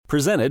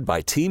Presented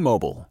by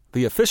T-Mobile,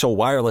 the official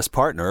wireless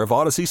partner of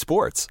Odyssey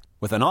Sports.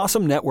 With an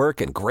awesome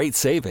network and great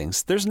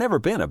savings, there's never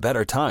been a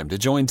better time to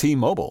join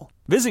T-Mobile.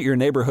 Visit your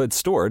neighborhood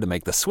store to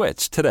make the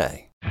switch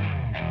today.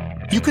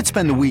 You could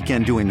spend the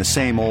weekend doing the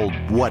same old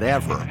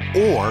whatever,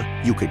 or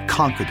you could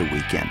conquer the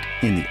weekend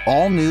in the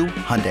all-new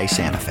Hyundai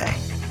Santa Fe.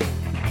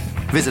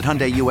 Visit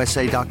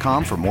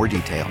HyundaiUSA.com for more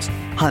details.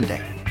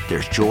 Hyundai,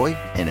 there's joy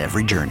in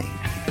every journey.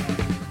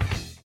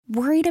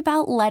 Worried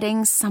about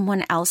letting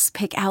someone else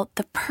pick out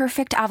the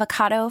perfect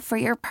avocado for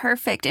your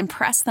perfect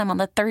impress them on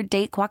the third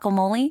date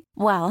guacamole?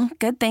 Well,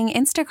 good thing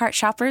Instacart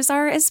shoppers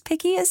are as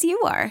picky as you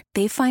are.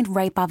 They find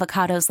ripe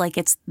avocados like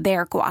it's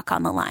their guac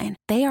on the line.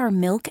 They are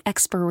milk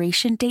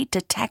expiration date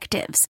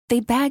detectives.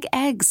 They bag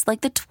eggs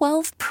like the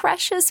 12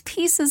 precious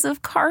pieces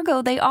of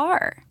cargo they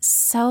are.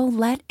 So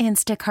let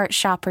Instacart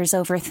shoppers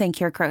overthink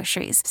your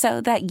groceries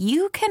so that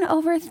you can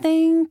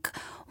overthink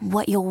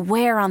what you'll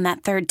wear on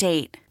that third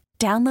date.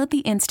 Download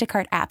the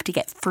Instacart app to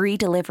get free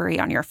delivery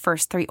on your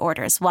first 3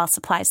 orders while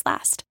supplies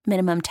last.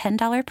 Minimum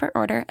 $10 per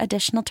order.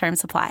 Additional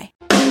terms apply.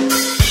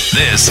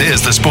 This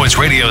is the Sports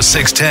Radio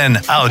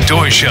 610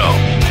 Outdoor Show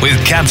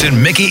with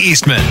Captain Mickey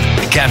Eastman.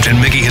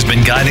 Captain Mickey has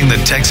been guiding the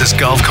Texas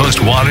Gulf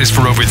Coast waters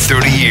for over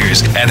 30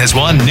 years and has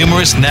won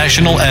numerous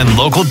national and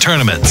local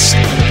tournaments.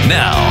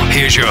 Now,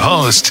 here's your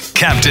host,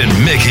 Captain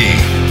Mickey.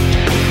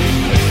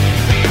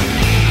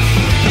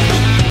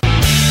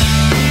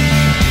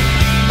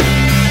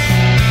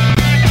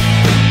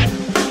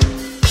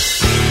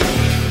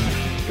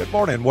 Good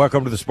morning.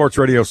 Welcome to the Sports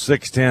Radio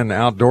 610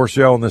 Outdoor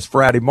Show on this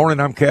Friday morning.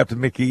 I'm Captain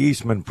Mickey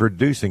Eastman.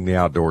 Producing the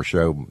Outdoor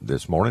Show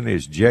this morning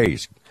is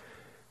Jace.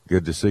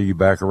 Good to see you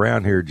back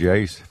around here,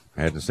 Jace.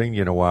 Hadn't seen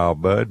you in a while,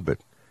 bud, but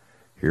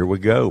here we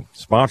go.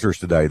 Sponsors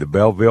today, the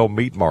Belleville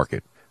Meat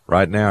Market.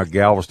 Right now,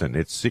 Galveston,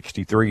 it's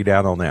 63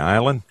 down on the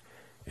island,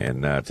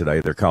 and today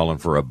they're calling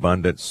for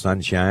abundant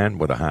sunshine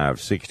with a high of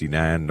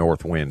 69,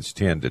 north winds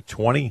 10 to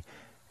 20,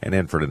 and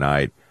then for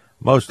tonight,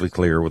 mostly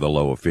clear with a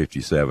low of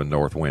 57,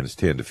 north winds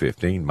 10 to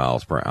 15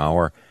 miles per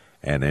hour.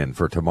 And then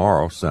for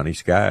tomorrow, sunny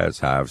skies,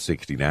 high of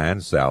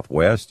 69,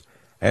 southwest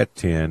at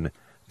 10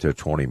 to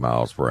 20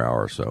 miles per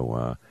hour.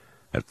 So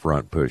that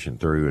front pushing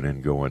through and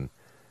then going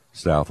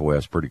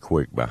southwest pretty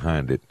quick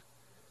behind it.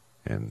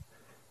 And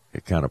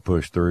it kind of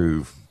pushed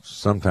through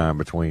sometime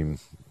between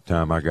the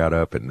time I got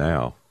up and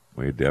now.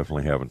 We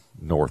definitely have a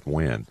north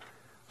wind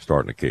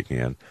starting to kick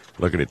in.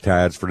 Looking at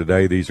tides for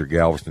today, these are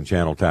Galveston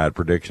Channel tide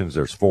predictions.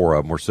 There's 4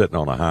 of them. We're sitting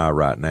on a high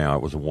right now.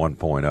 It was a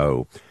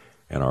 1.0,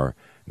 and our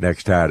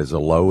next tide is a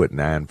low at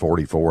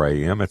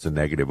 9:44 a.m. It's a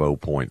negative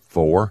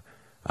 0.4,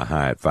 a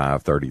high at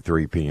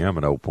 5:33 p.m.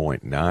 and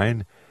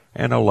 0.9,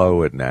 and a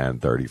low at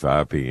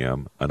 9:35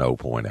 p.m. and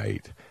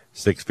 0.8.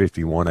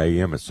 6:51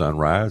 a.m. is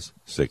sunrise,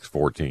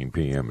 6:14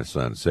 p.m. is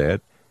sunset,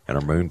 and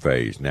our moon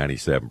phase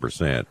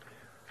 97%.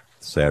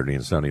 Saturday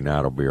and Sunday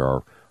night will be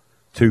our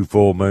 2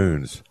 full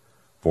moons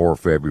for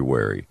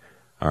February.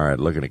 All right,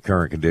 looking at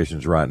current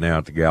conditions right now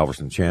at the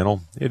Galveston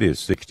Channel. It is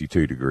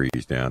 62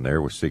 degrees down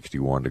there with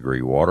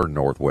 61-degree water,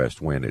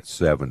 northwest wind at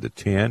 7 to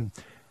 10.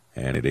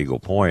 And at Eagle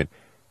Point,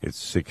 it's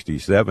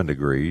 67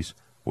 degrees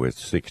with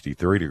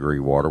 63-degree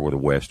water with a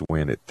west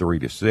wind at 3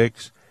 to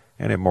 6.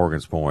 And at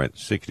Morgan's Point,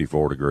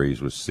 64 degrees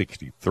with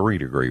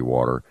 63-degree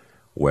water,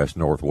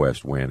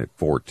 west-northwest wind at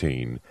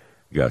 14,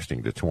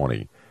 gusting to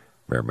 20.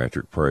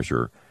 Barometric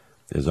pressure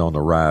is on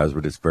the rise,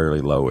 but it's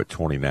fairly low at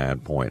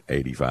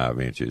 29.85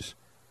 inches.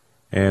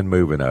 And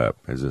moving up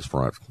as this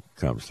front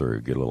comes through,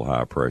 get a little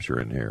high pressure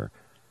in here.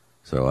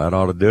 So that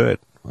ought to do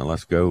it. Well,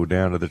 let's go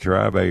down to the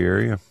Tri-Bay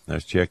area.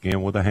 Let's check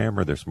in with the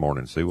Hammer this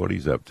morning, see what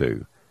he's up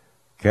to.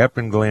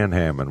 Captain Glenn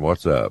Hammond,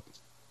 what's up?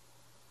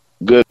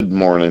 Good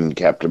morning,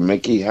 Captain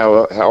Mickey.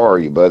 How are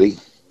you, buddy?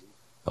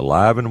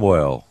 Alive and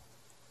well.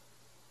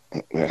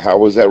 How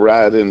was that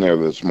ride in there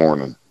this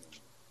morning?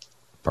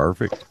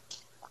 Perfect.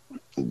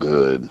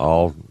 Good.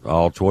 All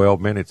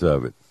 12 minutes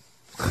of it.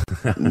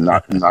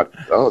 not.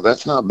 Oh,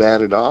 that's not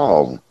bad at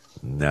all.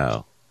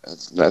 No.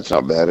 That's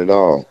not bad at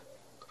all.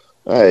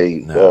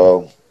 Hey,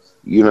 No.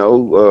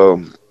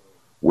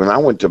 when I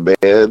went to bed,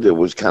 it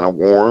was kind of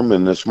warm,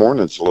 and this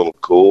morning it's a little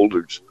cool.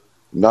 There's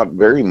not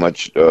very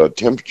much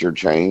temperature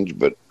change,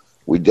 but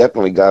we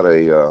definitely got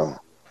a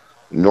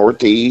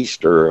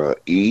northeast or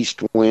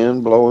east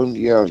wind blowing.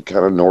 Yeah, it's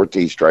kind of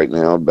northeast right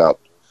now.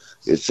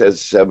 It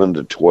says 7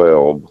 to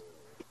 12.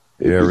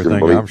 Yeah,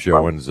 everything I'm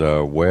showing is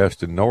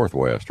west and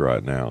northwest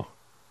right now.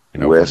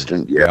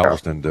 Western, yeah.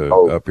 Galveston to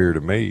up here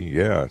to me,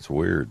 yeah, it's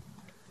weird.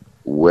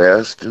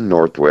 West and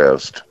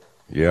northwest.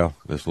 Yeah,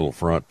 this little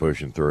front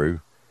pushing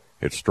through.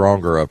 It's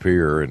stronger up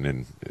here, and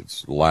then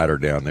it's lighter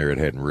down there. It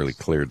hadn't really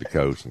cleared the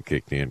coast and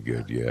kicked in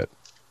good yet.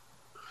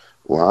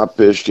 Well, I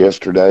fished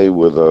yesterday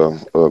with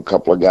a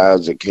couple of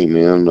guys that came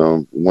in.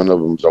 One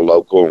of them's a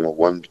local, and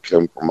one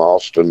came from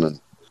Austin,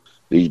 and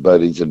these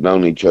buddies had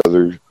known each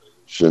other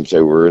since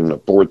they were in the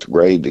 4th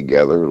grade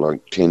together,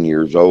 like 10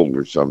 years old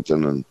or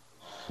something. And,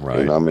 right.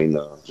 And I mean,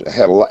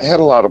 had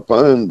a lot of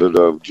fun,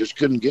 but just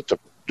couldn't get the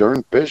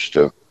darn fish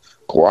to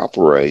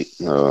cooperate.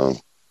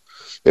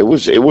 it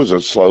was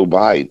a slow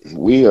bite.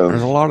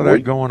 There's a lot of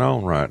that going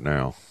on right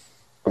now.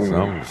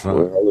 Some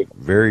well,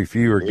 very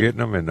few are getting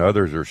them, and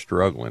others are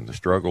struggling. The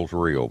struggle's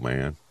real,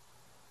 man.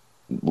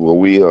 Well,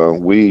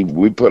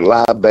 we put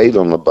live bait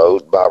on the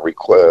boat by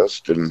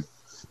request, and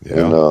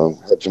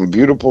had some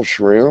beautiful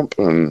shrimp,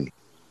 and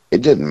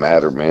it didn't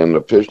matter, man.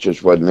 The fish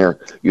just wasn't there.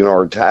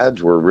 Our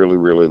tides were really,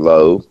 really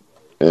low,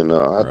 and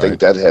I think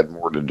that had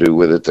more to do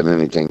with it than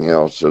anything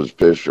else. Those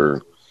fish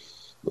are,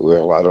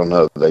 well, I don't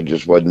know. They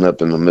just wasn't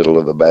up in the middle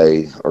of the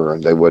bay, or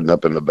they wasn't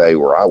up in the bay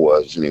where I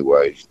was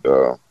anyway.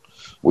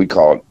 We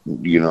caught,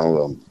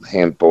 a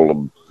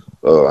handful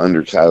of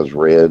undersized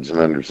reds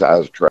and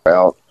undersized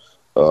trout.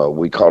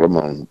 We caught them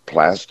on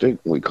plastic,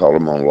 we caught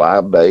them on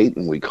live bait,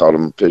 and we caught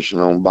them fishing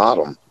on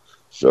bottom.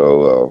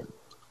 So,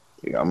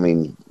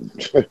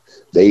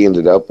 they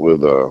ended up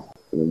with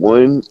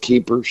one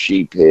keeper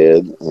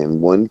sheephead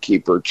and one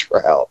keeper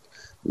trout.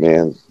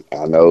 Man,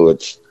 I know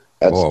that's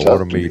tough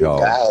what a meat all.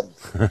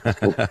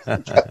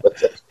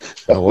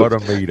 What a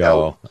meat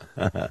all.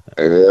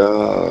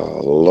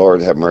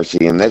 Lord have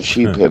mercy. And that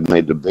sheephead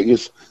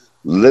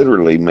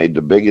literally made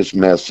the biggest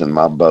mess in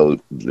my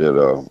boat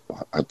that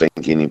I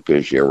think any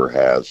fish ever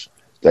has.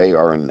 They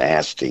are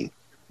nasty.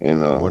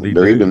 And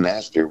they're even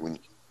nastier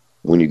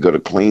when you go to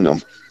clean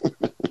them.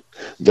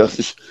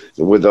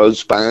 With those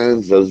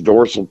spines, those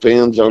dorsal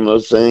fins on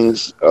those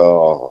things,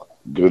 oh,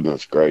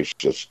 goodness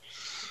gracious.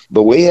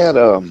 But we had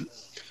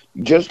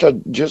just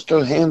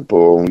a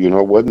handful,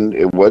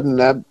 it wasn't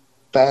that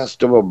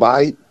fast of a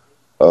bite,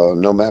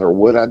 no matter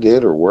what I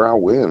did or where I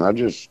went.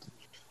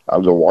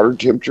 The water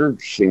temperature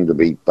seemed to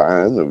be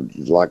fine. It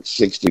was like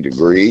 60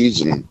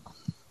 degrees, and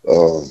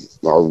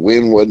our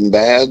wind wasn't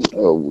bad.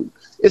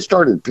 It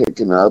started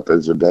picking up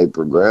as the day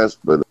progressed,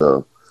 but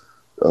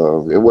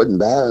it wasn't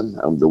bad.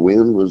 The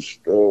wind was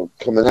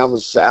coming out of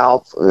the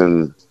south,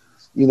 and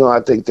I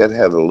think that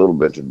had a little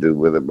bit to do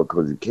with it,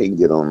 because you can't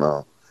get on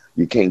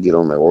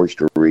the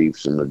oyster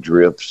reefs and the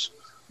drifts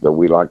that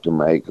we like to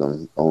make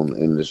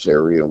in this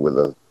area with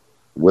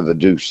a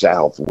due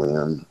south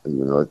wind.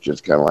 It's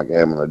just kind of like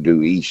having a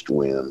due east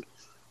wind.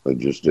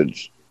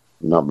 It's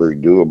not very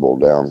doable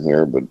down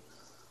here. But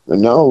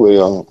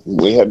no,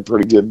 we had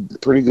pretty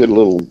good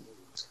little.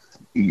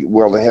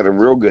 Well, they had a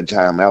real good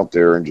time out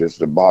there, and just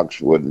the box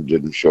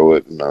didn't show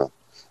it. And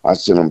I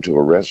sent them to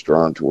a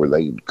restaurant where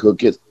they could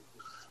cook it,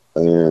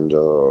 and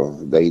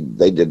they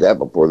did that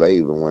before they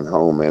even went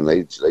home. And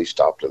they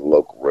stopped at a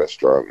local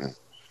restaurant,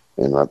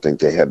 and I think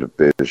they had the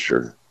fish,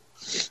 or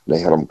they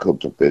had them cook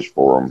the fish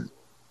for them.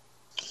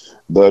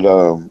 But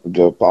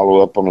to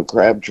follow up on the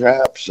crab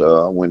traps,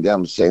 I went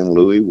down to San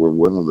Luis, where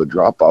one of the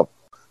drop-off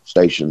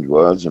stations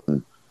was,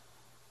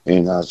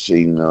 and I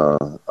seen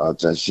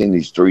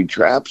these 3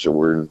 traps that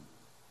were in,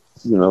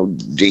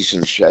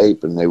 decent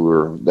shape, and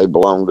they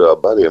belonged to a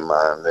buddy of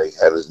mine. They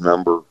had his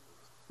number,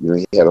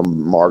 he had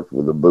them marked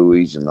with the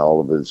buoys and all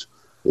of his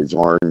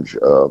orange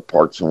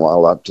Parks and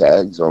Wildlife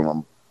tags on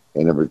them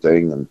and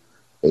everything. And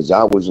as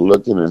I was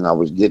looking, and I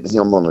was getting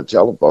him on the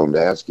telephone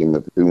to ask him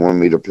if he wanted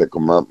me to pick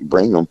them up and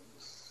bring them,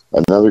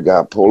 another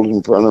guy pulled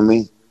in front of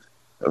me.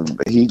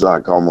 He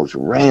almost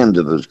ran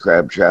to those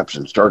crab traps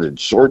and started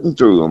sorting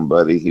through them,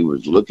 buddy. He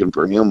was looking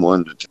for him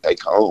one to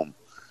take home.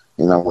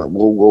 And I went,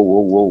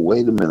 whoa,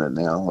 wait a minute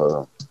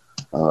now.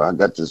 I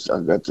got this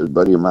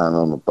buddy of mine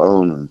on the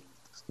phone, and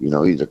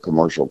he's a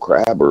commercial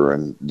crabber,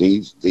 and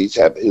these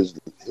have his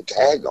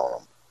tag on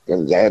them,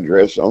 got his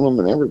address on them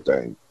and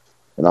everything.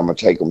 And I'm gonna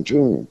take them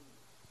to him.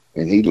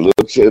 And he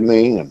looks at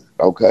me and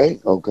okay.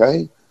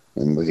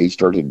 And he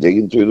started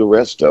digging through the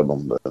rest of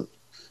them. But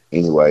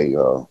anyway,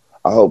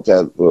 I hope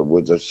that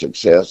was a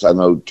success. I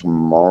know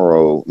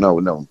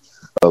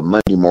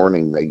Monday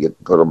morning they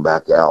get put them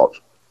back out.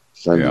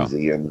 Sunday's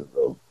the end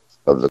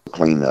of the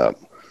cleanup.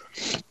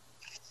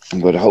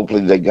 But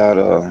hopefully they got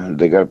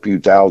a few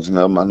thousand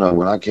of them. I know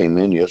when I came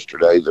in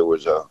yesterday, there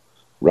was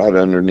right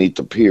underneath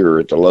the pier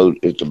at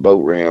the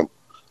boat ramp,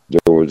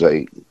 there was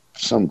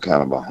some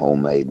kind of a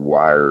homemade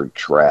wire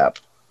trap.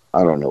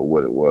 I don't know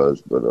what it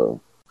was, but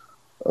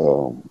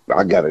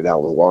I got it out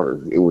of the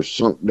water. It was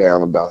sunk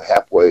down about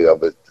halfway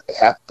of it.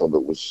 Half of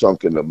it was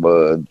sunk in the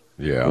mud.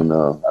 Yeah. And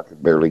I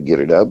could barely get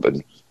it up.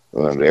 And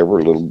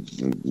every little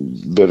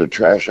bit of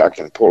trash I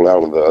can pull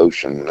out of the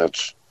ocean,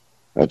 that's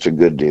a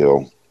good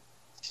deal.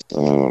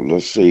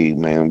 Let's see,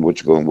 man,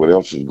 what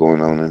else is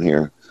going on in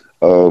here?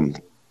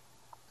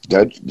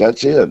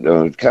 That's it.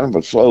 It's kind of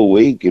a slow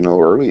week,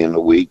 early in the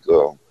week.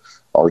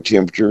 Our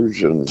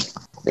temperatures and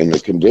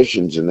the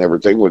conditions and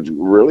everything was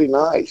really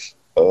nice.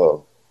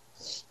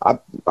 I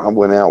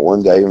went out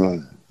one day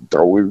and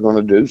thought we were going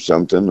to do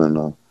something,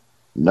 and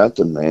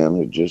nothing, man.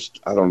 It just,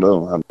 I don't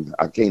know.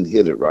 I can't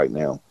hit it right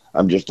now.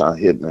 I'm just not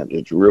hitting it.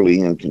 It's really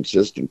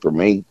inconsistent for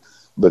me,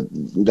 but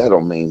that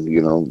don't mean,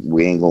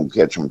 we ain't going to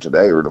catch them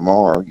today or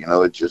tomorrow.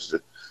 It's just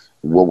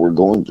what we're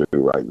going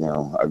through right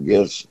now. I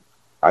guess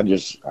I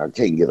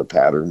can't get a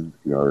pattern,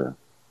 or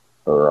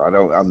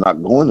I'm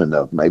not going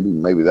enough.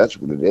 Maybe that's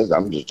what it is.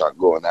 I'm just not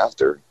going out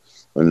there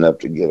enough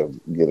to get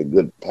a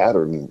good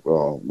pattern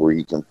where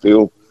you can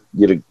feel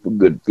get a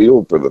good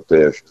feel for the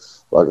fish.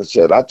 Like I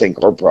said, I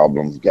think our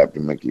problem,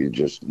 Captain Mickey, is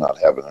just not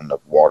having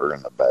enough water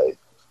in the bay.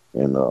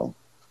 And,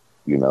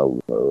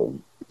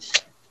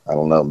 I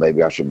don't know,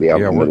 maybe I should be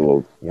out in the middle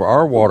of... Well,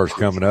 our water's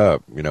coming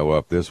up,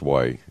 up this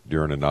way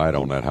during the night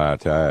on that high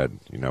tide.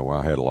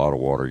 I had a lot of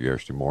water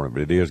yesterday morning,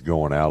 but it is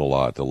going out a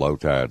lot. The low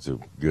tide's a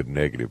good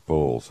negative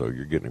pull, so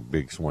you're getting a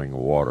big swing of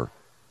water,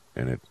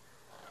 and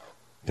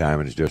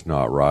timing is just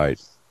not right.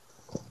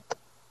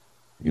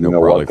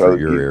 Probably for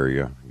your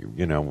area.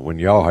 When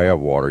y'all have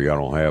water, y'all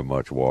don't have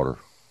much water.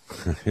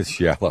 It's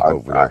shallow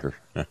over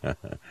there.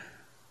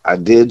 I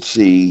did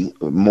see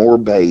more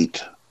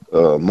bait,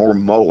 more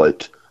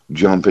mullet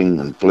jumping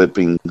and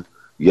flipping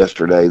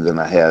yesterday than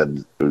I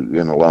had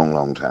in a long,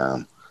 long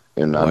time.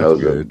 And I know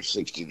that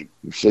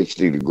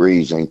 60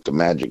 degrees ain't the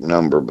magic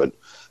number, but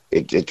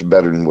it's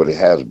better than what it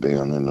has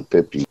been in the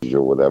 50s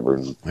or whatever.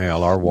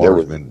 Well, our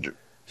water's been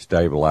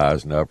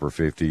stabilized in upper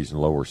 50s and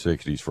lower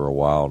 60s for a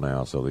while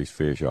now, so these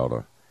fish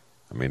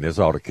this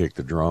ought to kick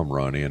the drum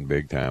run in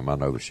big time. I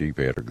know the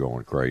sheephead are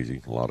going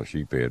crazy. A lot of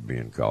sheephead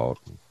being caught.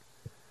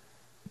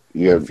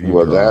 Yeah,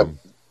 well,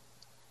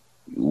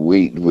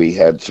 we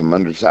had some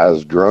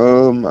undersized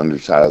drum,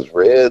 undersized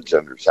reds,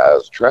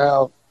 undersized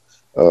trout.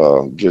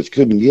 Just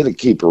couldn't get a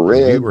keeper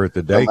red. You were at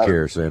the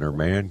daycare center,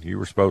 man. You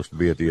were supposed to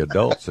be at the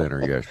adult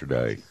center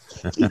yesterday.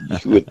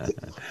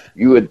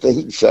 you would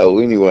think so,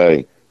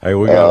 anyway. Hey,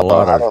 we got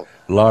a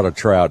lot of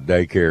trout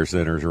daycare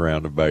centers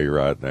around the bay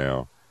right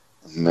now.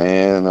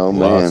 Man, oh man,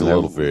 lots of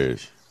little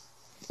fish.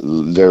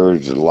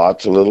 There's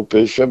lots of little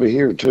fish over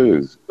here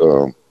too.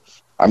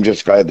 I'm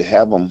just glad to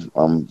have them.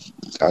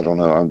 I don't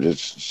know. I'm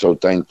just so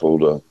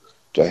thankful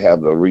to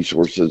have the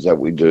resources that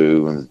we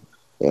do.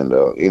 And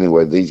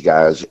anyway, these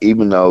guys,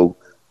 even though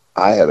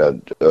I had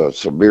a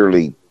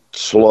severely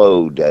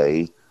slow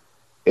day,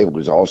 it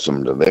was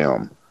awesome to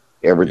them.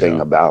 Everything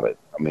about it.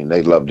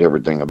 They loved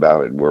everything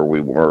about it. Where we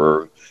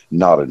were,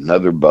 not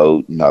another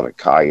boat, not a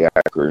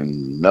kayaker,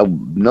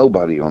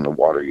 nobody on the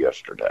water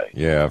yesterday.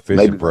 Yeah,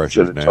 fishing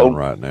pressure's down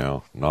right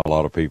now. Not a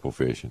lot of people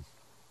fishing.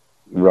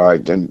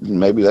 Right, and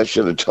maybe that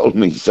should have told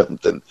me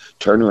something.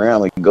 Turn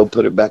around and go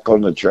put it back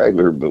on the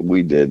trailer, but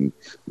we didn't.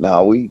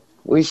 No,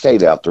 we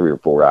stayed out 3 or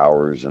 4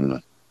 hours,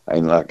 and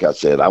like I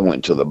said, I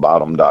went to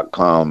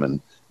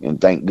thebottom.com,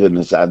 and thank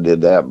goodness I did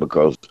that,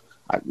 because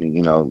I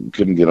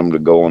couldn't get them to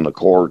go on the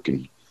cork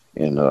and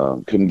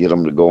couldn't get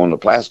them to go on the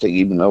plastic,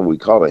 even though we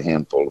caught a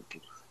handful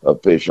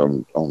of fish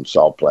on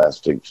soft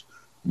plastics,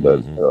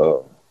 but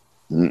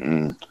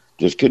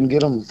just couldn't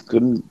get them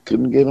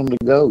to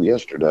go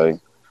yesterday.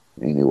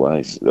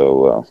 Anyway,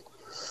 so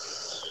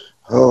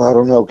I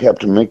don't know,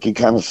 Captain Mickey,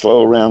 kind of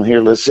slow around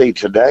here. Let's see,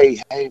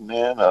 today, hey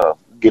man,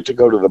 get to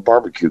go to the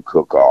barbecue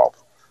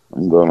cook-off.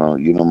 I'm gonna,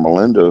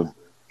 Melinda,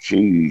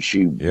 she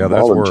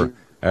volunteered.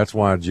 That's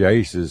why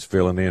Jace is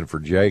filling in for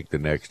Jake the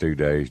next 2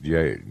 days.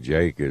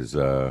 Jake is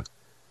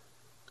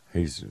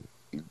he's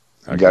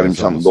got him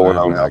something going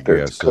on out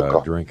there.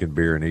 Drinking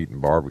beer and eating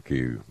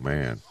barbecue.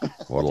 Man,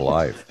 what a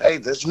life! Hey,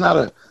 that's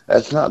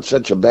not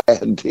such a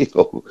bad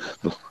deal.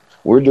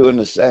 We're doing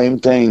the same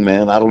thing,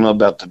 man. I don't know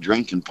about the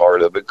drinking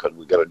part of it because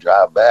we got to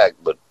drive back,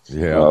 but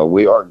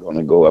we are going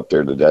to go up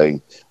there today.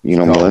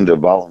 Melinda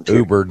volunteered.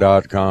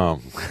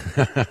 Uber.com.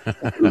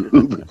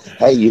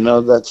 Hey,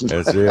 that's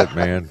it,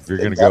 man. If you're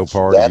going to go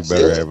party, you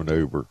better have an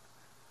Uber.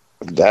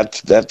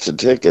 That's a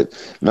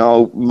ticket.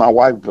 No, my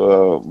wife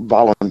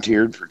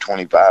volunteered for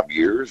 25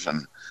 years,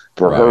 and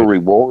for her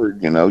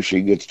reward,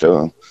 she gets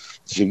to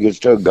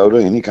go to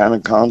any kind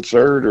of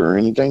concert or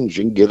anything.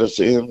 She can get us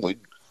in.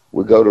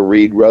 We go to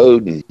Reed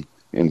Road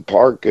and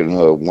park in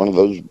one of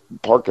those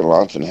parking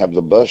lots and have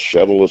the bus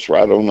shuttle us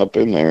right on up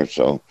in there.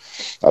 So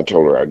I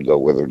told her I'd go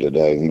with her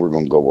today, and we're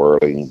going to go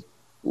early. And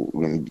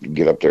we're going to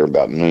get up there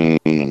about noon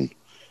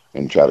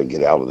and try to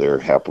get out of there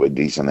halfway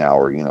decent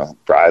hour,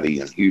 Friday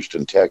in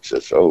Houston,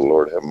 Texas. Oh,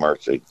 Lord have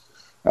mercy.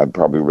 I'd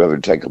probably rather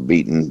take a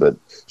beating, but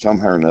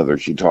somehow or another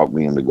she talked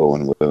me into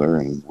going with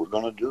her, and we're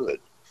going to do it.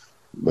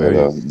 But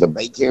the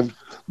bacon,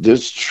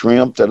 this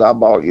shrimp that I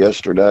bought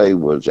yesterday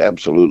was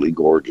absolutely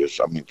gorgeous.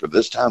 For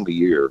this time of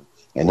year,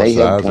 and what they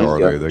size had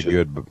are they?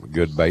 They're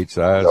good bait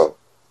size.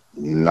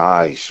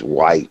 Nice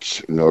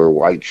whites, they're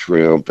white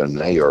shrimp, and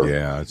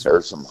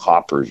they're some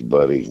hoppers,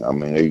 buddy.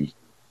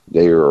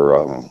 They're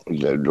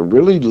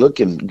really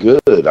looking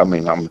good.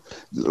 I'm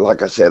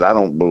like I said, I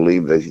don't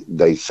believe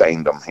they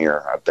seined them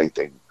here. I think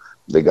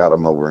they got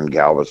them over in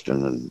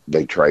Galveston and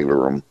they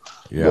trailer them.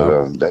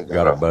 Yeah, they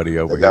got a buddy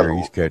over here.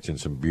 He's catching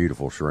some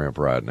beautiful shrimp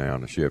right now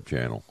on the Ship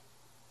Channel.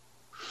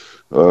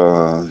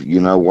 You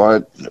know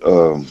what?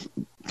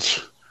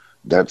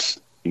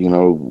 That's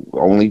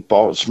only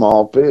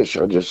small fish.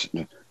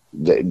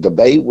 The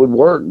bait would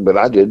work, but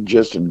I did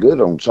just as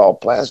good on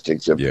soft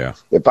plastics.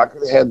 If I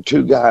could have had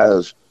 2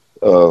 guys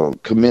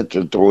commit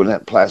to throwing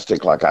that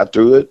plastic like I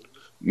threw it,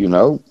 I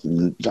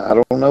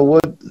don't know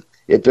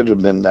if it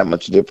had been that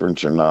much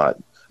difference or not.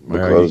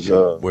 Because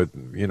with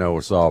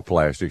soft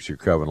plastics, you're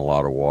covering a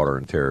lot of water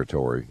and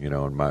territory.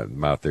 And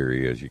my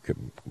theory is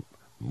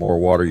more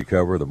water you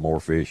cover, the more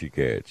fish you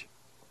catch.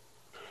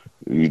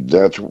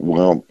 That's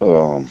well.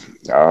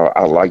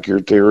 I like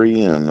your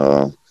theory, and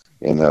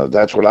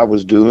that's what I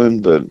was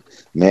doing. But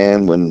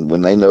man,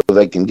 when they know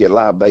they can get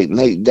live bait, and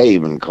they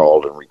even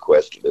called and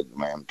requested it.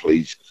 Man,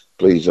 please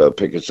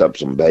pick us up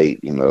some bait.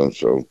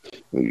 So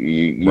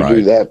you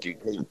do that, you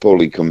can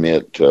fully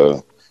commit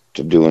to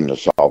doing the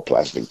soft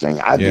plastic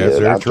thing. It's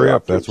their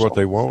trip. That's what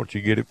they want.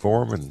 You get it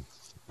for them, and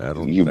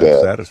that'll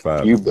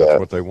satisfy them. That's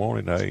what they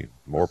wanted. Hey,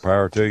 more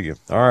power to you.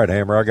 All right,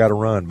 Hammer, I got to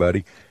run,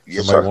 buddy.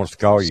 Yes, Somebody sir. wants to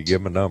call you.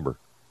 Give them a number.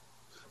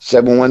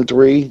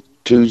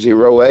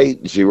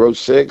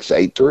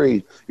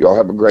 713-208-0683. Y'all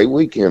have a great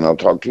weekend. I'll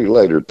talk to you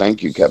later.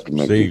 Thank you, Captain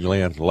Mickey. See you,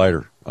 Glenn,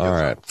 later. All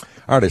right,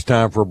 it's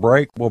time for a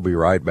break. We'll be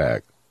right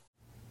back.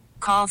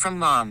 Call from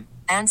mom.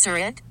 Answer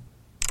it.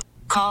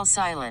 Call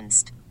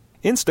silenced.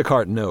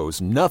 Instacart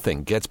knows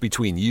nothing gets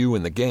between you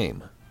and the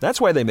game.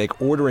 That's why they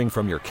make ordering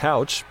from your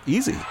couch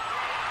easy.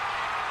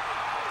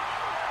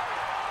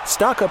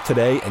 Stock up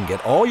today and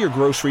get all your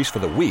groceries for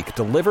the week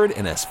delivered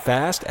in as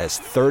fast as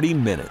 30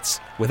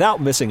 minutes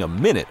without missing a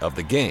minute of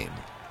the game.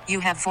 You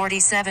have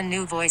 47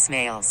 new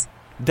voicemails.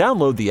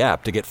 Download the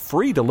app to get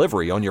free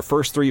delivery on your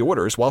first 3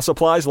 orders while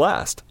supplies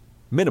last.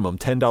 Minimum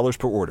 $10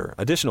 per order.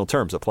 Additional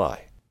terms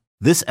apply.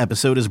 This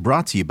episode is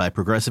brought to you by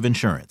Progressive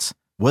Insurance.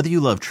 Whether you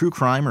love true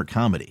crime or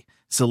comedy,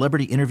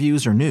 celebrity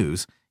interviews or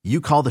news, you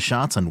call the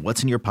shots on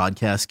what's in your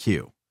podcast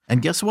queue.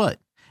 And guess what?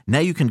 Now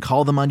you can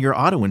call them on your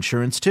auto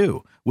insurance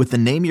too with the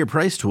Name Your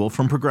Price tool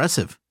from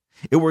Progressive.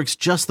 It works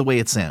just the way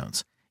it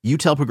sounds. You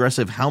tell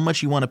Progressive how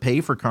much you want to pay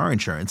for car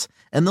insurance,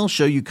 and they'll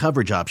show you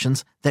coverage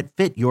options that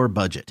fit your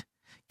budget.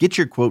 Get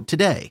your quote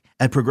today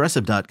at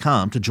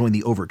Progressive.com to join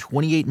the over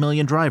 28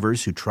 million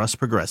drivers who trust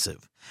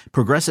Progressive.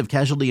 Progressive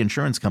Casualty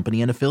Insurance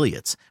Company and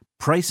Affiliates.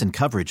 Price and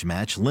coverage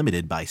match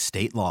limited by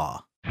state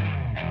law.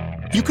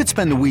 You could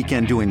spend the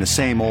weekend doing the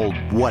same old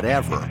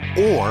whatever,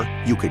 or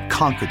you could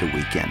conquer the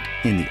weekend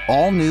in the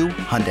all-new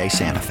Hyundai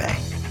Santa Fe.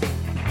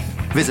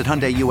 Visit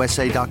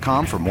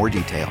HyundaiUSA.com for more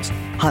details.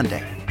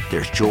 Hyundai,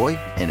 there's joy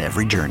in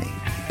every journey.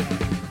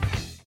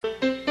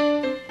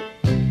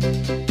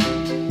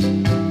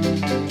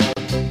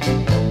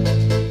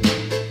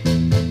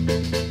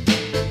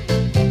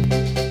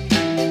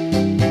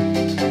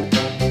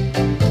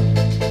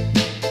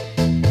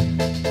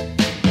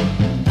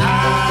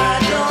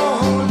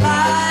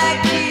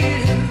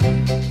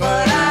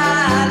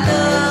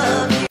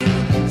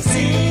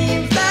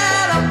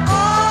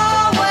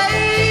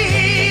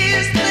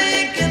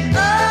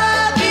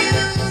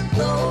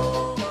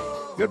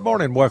 Good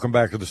morning. Welcome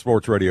back to the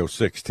Sports Radio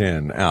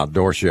 610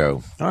 Outdoor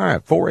Show. All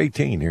right,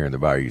 4:18 here in the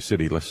Bayou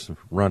City. Let's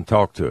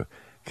talk to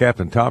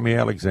Captain Tommy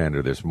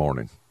Alexander this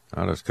morning.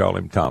 I'll just call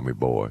him Tommy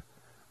Boy.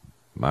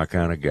 My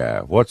kind of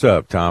guy. What's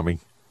up, Tommy?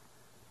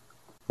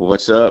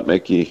 What's up,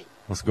 Mickey?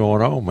 What's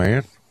going on,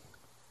 man?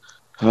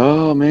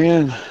 Oh,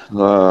 man.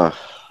 Well,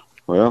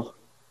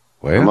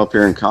 I'm up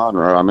here in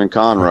Conroe. I'm in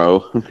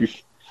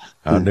Conroe.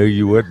 I knew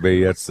you would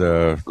be. That's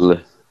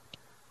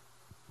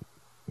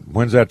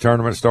when's that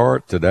tournament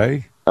start?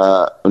 Today?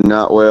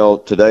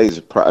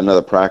 Today's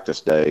another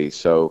practice day.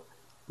 So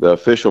the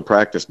official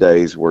practice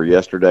days were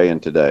yesterday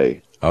and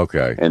today.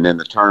 Okay. And then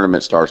the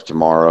tournament starts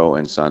tomorrow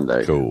and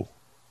Sunday. Cool.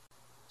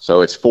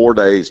 So it's 4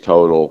 days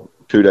total,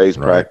 2 days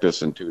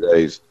practice and 2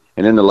 days.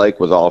 And then the lake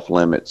was off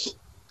limits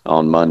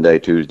on Monday,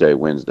 Tuesday,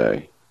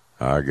 Wednesday.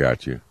 I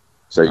got you.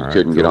 So you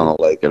couldn't get on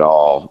the lake at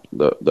all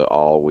the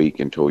all week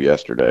until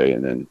yesterday,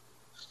 and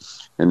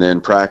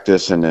then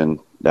practice, and then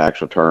the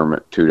actual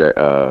tournament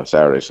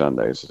Saturday,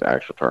 Sundays is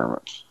actual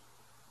tournaments.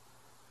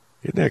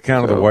 Isn't that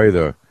kind of the way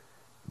the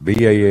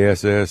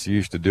BASS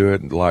used to do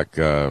it, like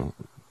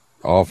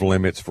off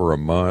limits for a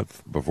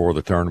month before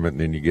the tournament,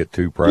 and then you get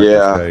 2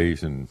 practice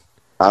days? And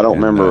I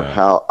don't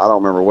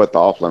remember what the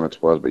off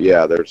limits was, but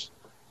yeah, there's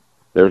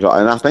and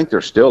I think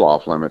there's still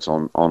off limits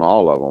on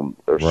all of them.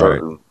 There's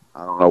certain,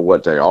 I don't know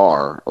what they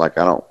are. Like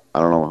I don't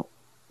know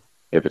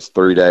if it's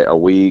 3 day a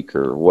week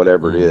or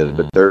whatever it is,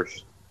 but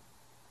there's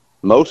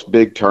most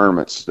big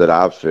tournaments that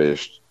I've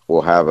fished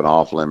will have an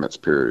off limits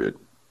period.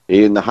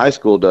 Even the high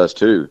school does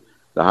too.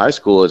 The high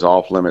school is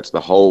off limits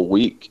the whole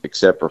week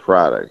except for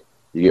Friday.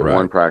 You get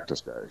 1 practice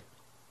day,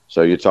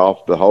 so it's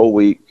off the whole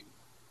week,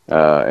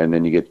 and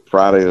then you get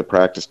Friday the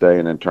practice day,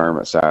 and then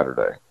tournament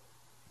Saturday.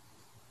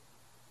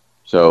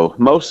 So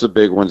most of the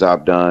big ones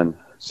I've done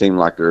seem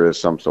like there is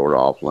some sort of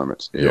off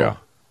limits deal. Yeah.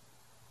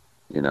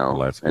 And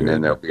then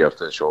there'll be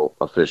official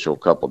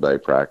couple day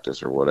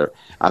practice or whatever.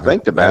 I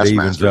think the Bassmasters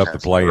evens up the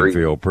playing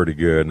field pretty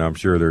good, and I'm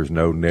sure there's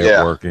no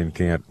networking,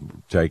 can't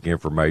take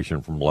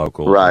information from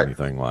locals or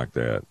anything like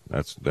that.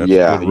 That's a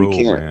good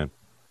rule, man.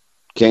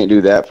 Can't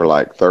do that for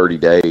like 30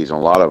 days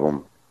on a lot of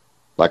them.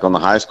 Like on the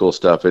high school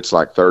stuff, it's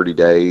like 30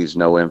 days,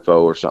 no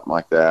info or something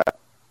like that.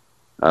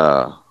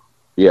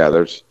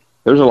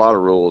 There's a lot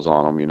of rules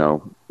on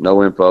them, no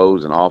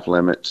infos and off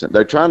limits. And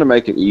they're trying to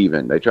make it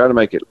even. They try to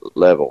make it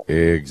level.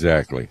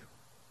 Exactly.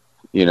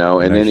 And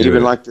then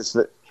even like this,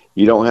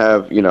 you don't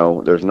have,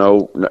 there's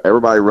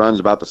everybody runs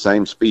about the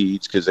same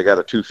speeds because they got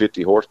a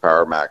 250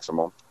 horsepower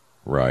maximum.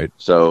 Right.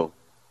 So,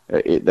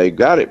 they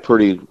got it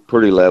pretty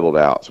leveled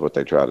out. Is what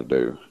they try to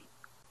do.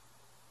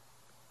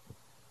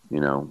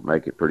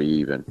 Make it pretty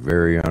even.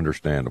 Very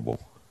understandable.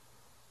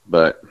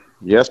 But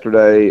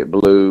yesterday it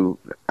blew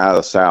out of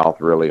the south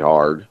really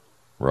hard.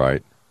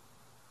 Right.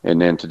 And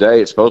then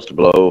today it's supposed to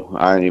blow.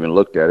 I ain't even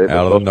looked at it.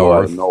 Out of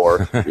the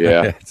north.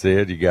 Yeah. That's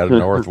it. You got a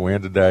north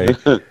wind today.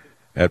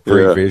 That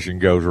pre-fishing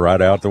goes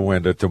right out the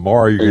window.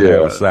 Tomorrow you're going to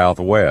have a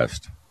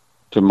southwest.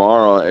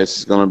 Tomorrow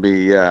it's going to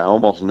be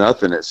almost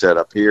nothing. It said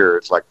up here.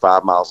 It's like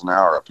 5 miles an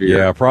hour up here.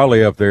 Yeah,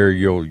 probably up there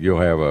you'll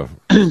have a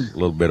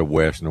little bit of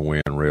west in the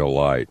wind, real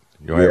light.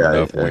 You'll have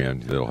enough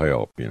wind that'll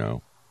help.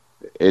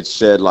 It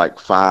said like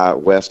 5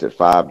 west at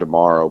 5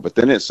 tomorrow, but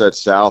then it said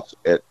south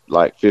at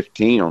like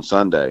 15 on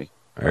Sunday.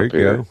 There you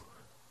go.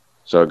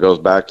 So it goes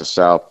back to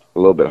south a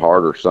little bit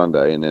harder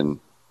Sunday, and then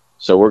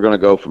so we're going to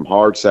go from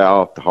hard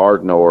south to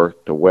hard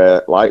north to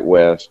light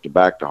west to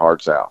back to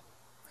hard south.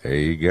 There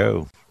you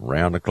go.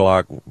 Round the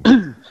clock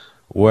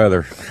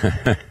weather.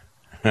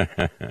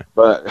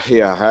 But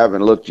yeah, I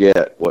haven't looked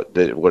yet what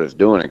it's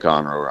doing in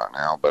Conroe right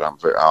now, but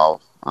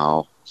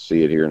I'll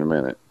see it here in a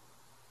minute.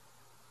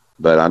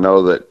 But I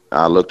know that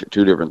I looked at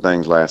 2 different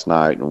things last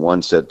night, and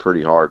one said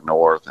pretty hard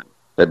north, and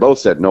they both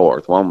said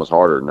north. One was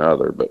harder than the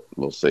other, but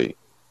we'll see.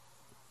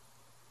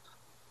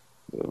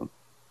 So,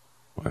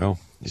 well,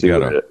 you see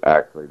got what a it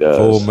actually does.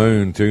 Full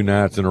moon 2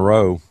 nights in a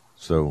row,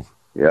 so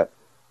yeah,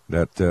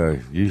 that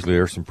usually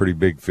there's some pretty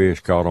big fish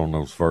caught on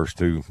those first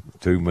two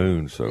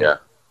moons. So yeah,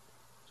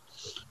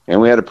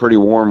 and we had a pretty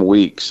warm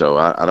week, so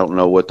I don't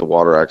know what the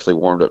water actually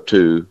warmed up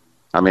to.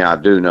 I mean, I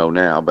do know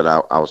now, but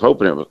I was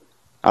hoping it was.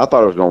 I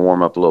thought it was going to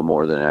warm up a little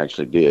more than it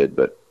actually did,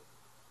 but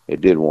it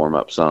did warm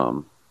up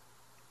some.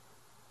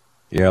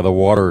 Yeah, the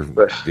water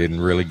didn't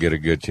really get a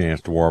good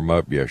chance to warm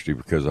up yesterday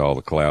because of all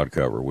the cloud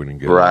cover. We didn't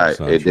get right.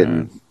 Sunshine. It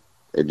didn't.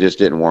 It just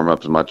didn't warm up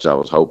as much as I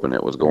was hoping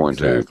it was going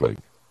to. Exactly.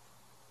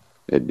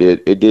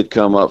 It did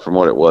come up from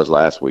what it was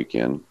last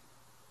weekend.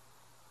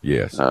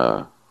 Yes.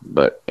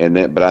 But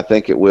I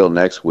think it will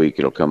next week.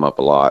 It'll come up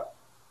a lot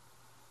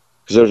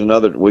because there's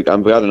another week.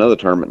 I've got another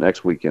tournament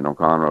next weekend on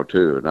Conroe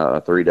too.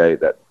 A 3-day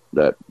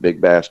that Big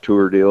Bass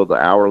Tour deal, the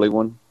hourly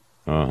one.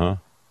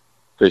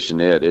 Fishing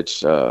it.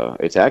 It's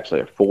actually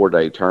a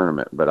 4-day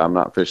tournament, but I'm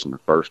not fishing the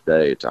first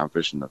day. I'm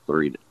fishing the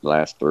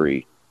last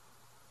 3.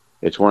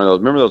 It's one of those.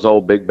 Remember those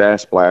old Big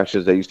Bass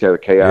splashes? They used to have a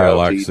KILT. Yeah,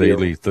 like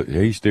Seeley.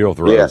 He still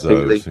throws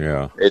those.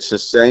 Yeah, it's the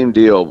same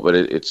deal, but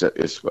it's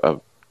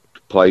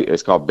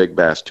called Big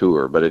Bass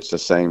Tour, but it's the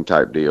same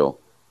type deal,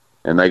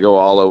 and they go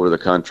all over the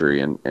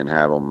country and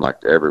have them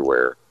like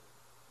everywhere.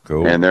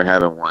 Cool. And they're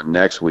having one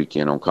next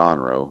weekend on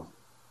Conroe.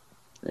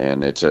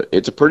 And it's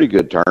a pretty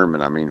good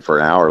tournament. I mean,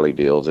 for hourly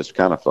deals, it's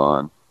kind of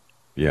fun.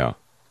 Yeah.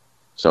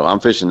 So I'm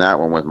fishing that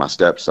one with my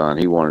stepson.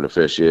 He wanted to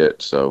fish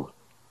it, so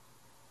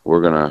we're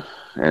gonna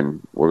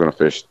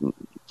fish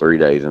 3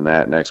 days in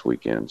that next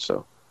weekend.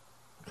 So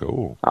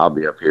cool. I'll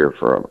be up here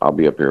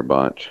a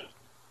bunch.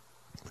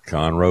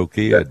 Conroe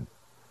kid.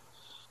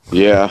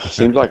 Yeah,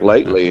 seems like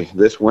lately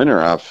this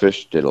winter I've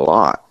fished it a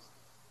lot.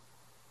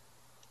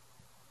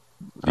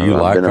 Do you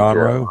like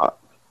Conroe?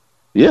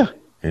 Yeah.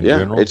 In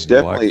general, it's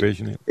definitely like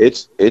fishing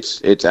it?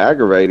 It's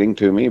aggravating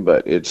to me,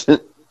 but I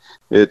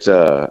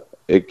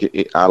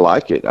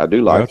like it. I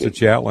do like it. That's a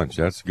challenge.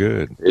 That's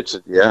good. It's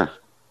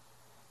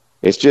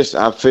just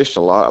I've fished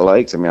a lot of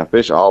lakes. I mean, I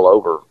fish all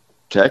over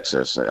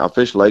Texas. I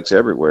fish lakes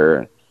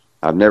everywhere.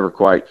 I've never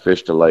quite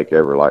fished a lake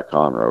ever like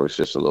Conroe. It's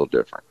just a little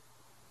different.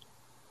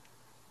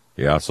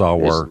 Yeah, I saw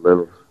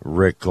where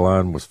Rick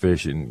Glenn was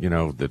fishing,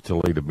 the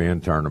Toledo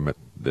Bend tournament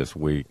this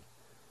week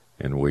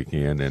and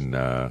weekend,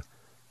 and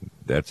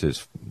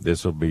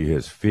this will be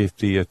his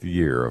 50th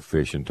year of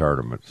fishing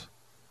tournaments.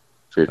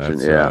 He's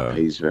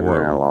been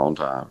around a long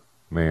time.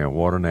 Man,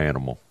 what an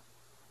animal.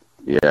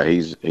 Yeah,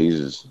 he's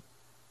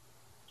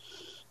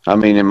I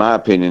mean, in my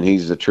opinion,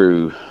 he's the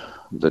true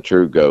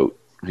GOAT.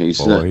 He was,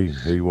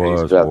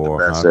 the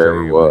best there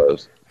ever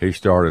was. He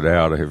started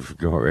out,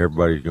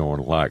 everybody's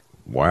going like,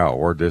 wow,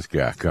 where'd this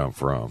guy come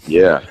from?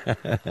 Yeah,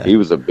 he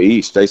was a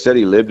beast. They said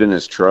he lived in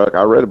his truck.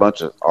 I read a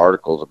bunch of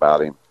articles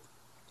about him.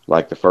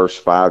 Like the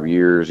first 5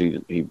 years, he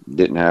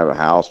didn't have a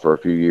house for a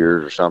few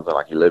years or something.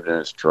 Like he lived in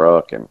his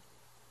truck, and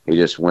he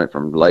just went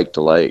from lake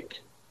to lake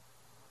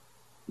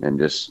and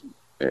just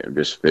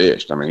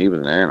fished. I mean, he was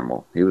an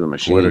animal. He was a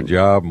machine. Quit a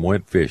job and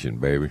went fishing,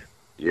 baby.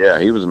 Yeah,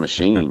 he was a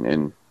machine,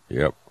 and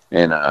yep.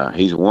 And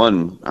he's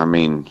won. I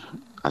mean,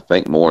 I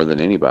think more than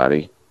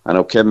anybody. I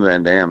know Kevin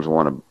Van Dam's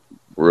won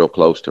real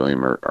close to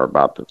him, or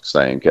about the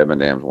same. Kevin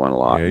Van Dam's won a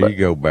lot. Yeah, you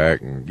go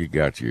back and you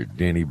got your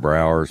Denny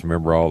Browers.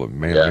 Remember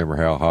remember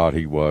how hot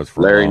he was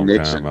for Larry a long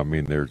Nixon. time. I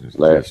mean, there's just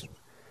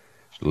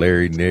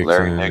Larry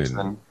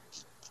Nixon.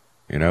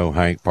 And,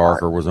 Hank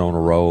Parker was on a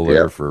roll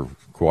there for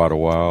quite a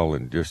while,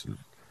 and just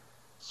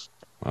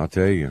I'll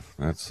tell you,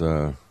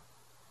 that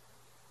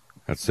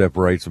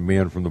separates the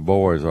men from the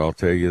boys. I'll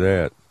tell you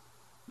that.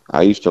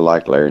 I used to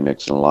like Larry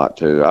Nixon a lot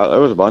too. There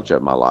was a bunch of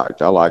them I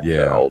liked. I liked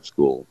the old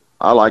school.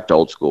 I liked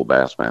old school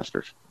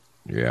Bassmasters.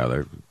 Yeah,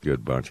 they're a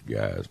good bunch of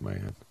guys,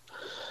 man.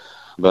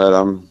 But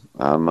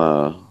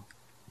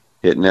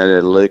hitting at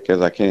it a lick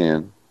as I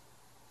can.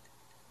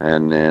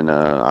 And then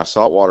I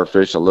saltwater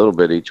fish a little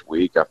bit each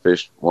week. I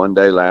fished one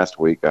day last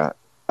week. I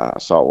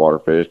saltwater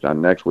fished.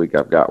 Next week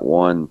I've got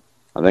one.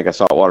 I think I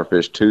saltwater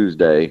fished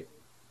Tuesday.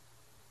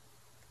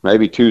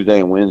 Maybe Tuesday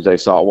and Wednesday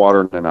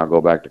saltwater, and then I'll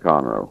go back to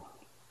Conroe.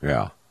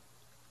 Yeah.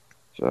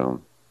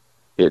 So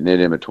hitting it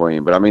in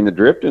between. But, I mean, the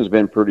drifting's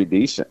been pretty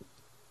decent.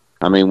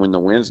 I mean, when the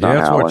wind's not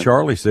that's howling. what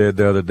Charlie said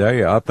the other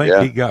day. I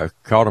think he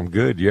caught him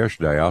good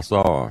yesterday. I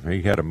saw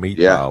he had a meat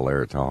pile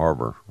there at the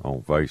harbor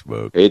on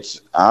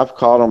Facebook. I've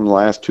caught them the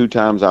last 2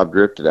 times I've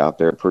drifted out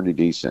there. Pretty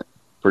decent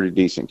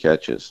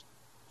catches.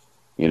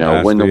 You know,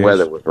 nice when fish, the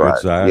weather was right.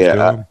 Good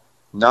size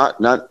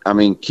not. I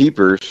mean,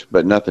 keepers,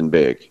 but nothing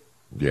big.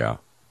 Yeah.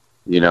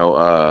 You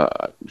know,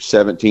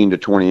 17 to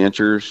 20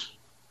 inchers.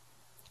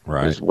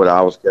 Right. Is what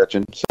I was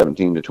catching.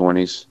 17 to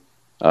 20s.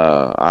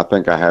 I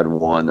think I had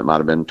one that might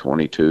have been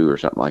 22 or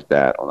something like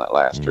that on that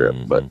last trip,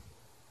 but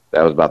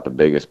that was about the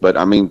biggest. But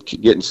I mean,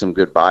 getting some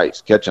good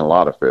bites, catching a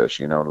lot of fish.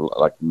 You know,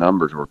 like the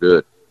numbers were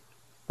good.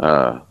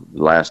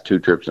 Last 2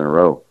 trips in a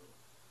row.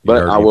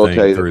 But I will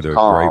tell you, it was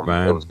calm.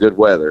 It was good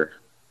weather.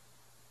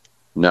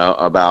 No,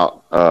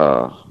 about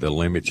the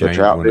limit change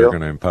when they're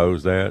going to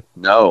impose that.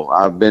 No,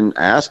 I've been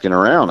asking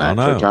around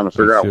actually, trying to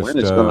figure out when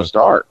it's going to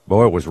start.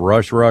 Boy, it was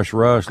rush.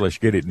 Let's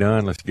get it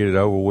done. Let's get it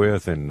over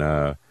with. And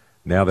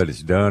now that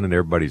it's done and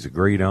everybody's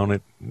agreed on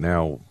it,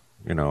 now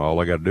all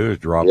I got to do is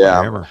drop the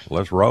hammer.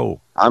 Let's roll.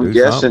 I'm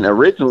guessing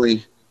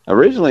originally I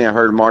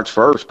heard March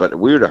 1st, but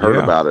we would have heard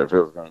about it if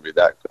it was going to be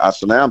that.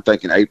 So now I'm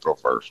thinking April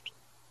 1st,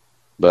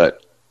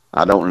 but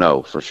I don't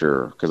know for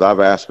sure because I've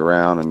asked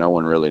around and no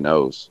one really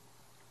knows.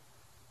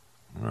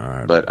 All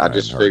right, but I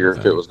just figured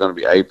if it was going to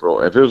be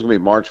April, if it was going to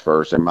be March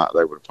 1st,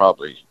 they would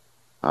probably,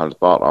 I would have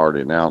thought,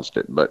 already announced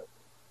it. But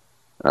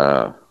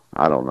I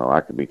don't know. I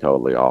could be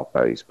totally off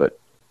base. But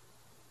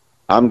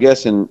I'm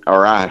guessing,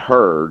 or I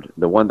heard,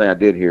 the one thing I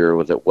did hear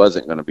was it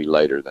wasn't going to be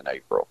later than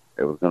April.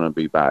 It was going to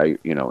be by,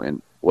 I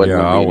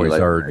always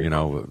heard,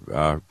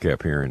 I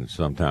kept hearing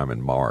sometime in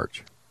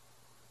March.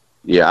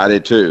 Yeah, I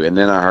did too. And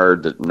then I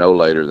heard that no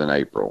later than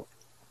April.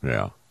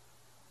 Yeah.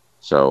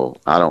 So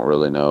I don't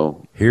really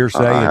know.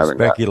 Hearsay and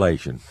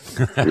speculation.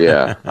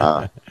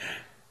 I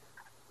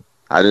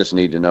just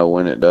need to know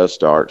when it does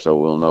start, so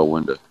we'll know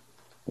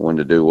when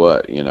to do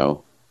what.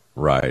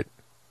 Right.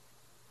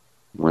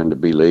 When to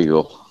be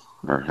legal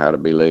or how to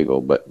be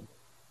legal, but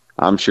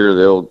I'm sure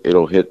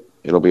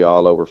it'll be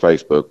all over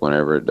Facebook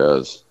whenever it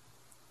does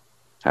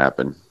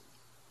happen.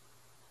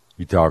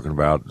 You talking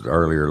about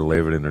earlier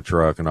living in the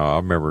truck and all. I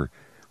remember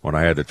when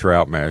I had the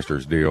Trout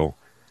Masters deal,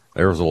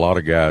 there was a lot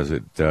of guys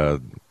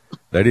that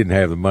they didn't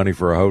have the money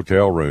for a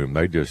hotel room.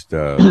 They just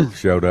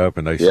showed up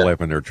and they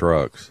slept in their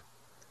trucks.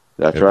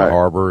 That's at right. The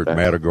harbor at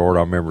Matagorda.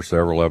 I remember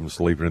several of them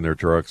sleeping in their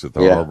trucks at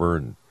the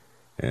harbor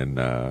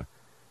and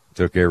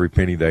took every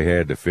penny they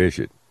had to fish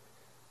it.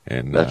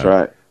 And that's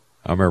right.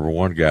 I remember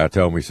one guy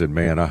told me, he said,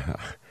 "Man,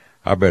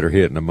 I better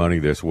hit in the money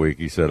this week."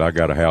 He said, "I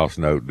got a house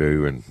note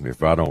due, and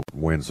if I don't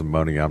win some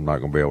money, I'm not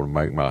going to be able to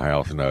make my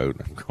house note."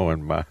 I'm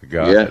going, my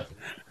God. Yeah.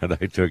 And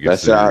they took it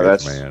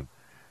serious, man.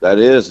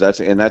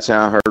 That's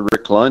how I heard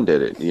Rick Clunn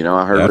did it.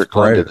 I heard Rick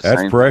Clunn did the same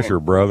thing. That's pressure,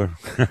 brother.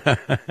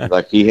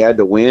 Like he had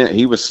to win.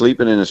 He was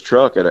sleeping in his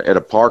truck at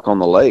a park on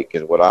the lake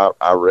is what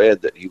I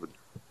read, that he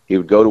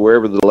would go to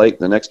wherever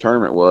the next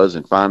tournament was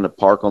and find a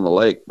park on the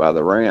lake by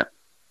the ramp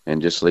and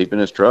just sleep in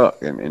his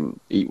truck and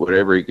eat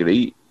whatever he could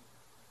eat.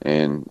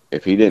 And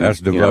if he didn't,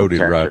 that's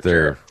devoted right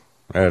there.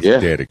 That's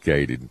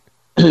dedicated.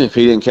 If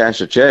he didn't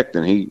cash a check,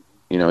 then he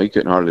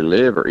couldn't hardly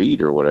live or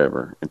eat or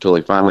whatever until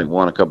he finally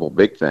won a couple of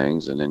big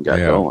things and then got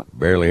going.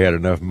 Barely had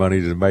enough money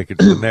to make it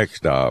to the next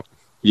stop.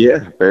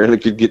 Yeah, barely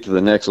could get to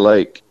the next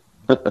lake.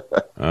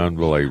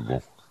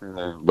 Unbelievable.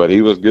 But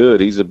he was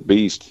good. He's a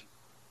beast.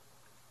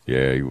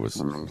 Yeah, he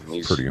was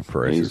pretty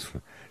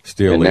impressive.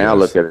 Still and is. Now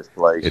look at his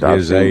place. At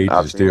his age,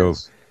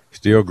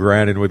 still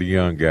grinding with the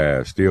young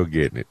guys, still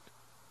getting it.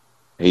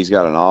 He's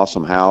got an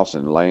awesome house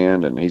and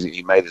land, and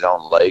he made his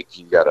own lake.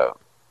 He's got a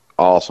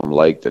awesome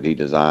lake that he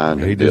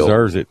designed. He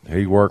deserves it.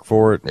 He worked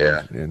for it.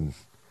 Yeah. And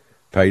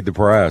paid the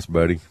price,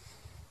 buddy.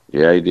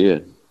 Yeah, he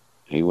did.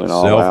 He went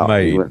all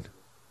self-made. out.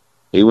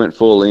 He went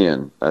full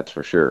in. That's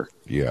for sure.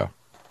 Yeah.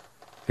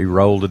 He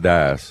rolled the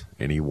dice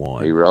and he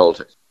won. He rolled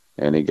it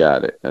and he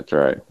got it. That's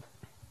right.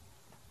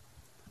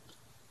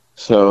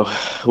 So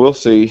we'll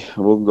see.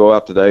 We'll go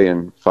out today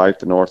and fight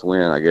the north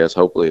wind, I guess.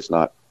 Hopefully it's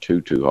not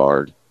too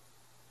hard.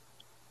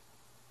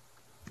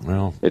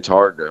 Well, it's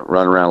hard to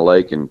run around a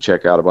lake and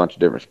check out a bunch of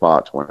different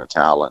spots when it's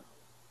howling.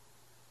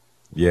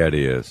 Yeah, it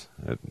is.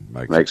 It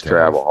makes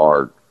travel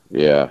hard.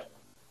 Yeah.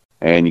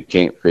 And you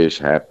can't fish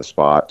half the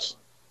spots.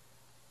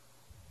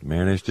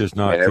 Man, it's just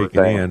not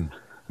kicking in.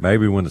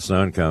 Maybe when the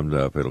sun comes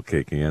up, it'll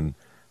kick in.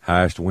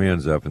 Highest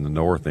winds up in the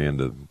north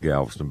end of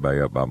Galveston Bay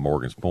up by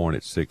Morgan's Point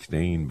at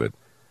 16, but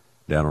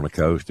down on the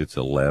coast it's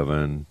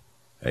 11,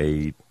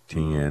 8,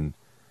 10,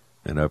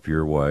 and up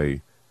your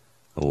way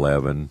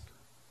 11,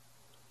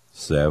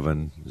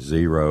 7,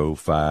 0,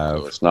 5.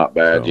 So it's not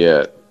bad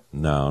yet.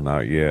 No,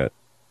 not yet.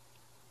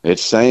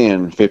 It's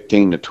saying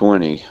 15 to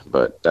 20,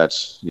 but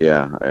that's,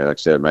 yeah, like I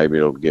said, maybe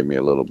it'll give me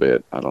a little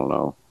bit. I don't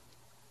know.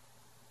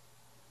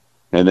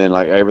 And then,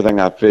 like everything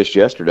I fished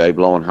yesterday,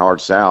 blowing hard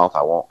south,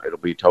 it'll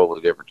be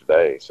totally different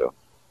today. So,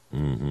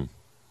 you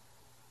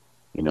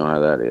know how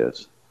that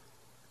is.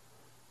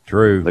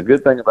 True. The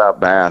good thing about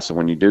bass,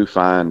 when you do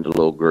find a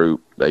little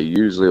group, they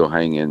usually will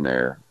hang in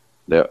there.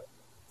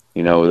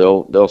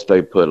 They'll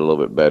stay put a little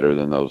bit better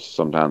than those.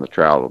 Sometimes the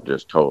trout will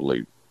just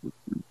totally.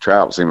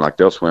 Trout seem like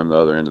they'll swim the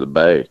other end of the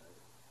bay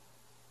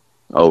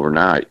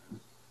overnight.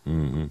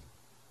 With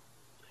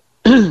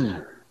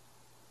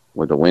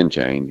the wind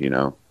change,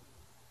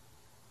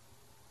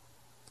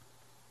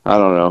 I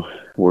don't know.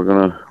 We're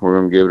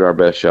gonna give it our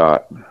best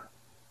shot.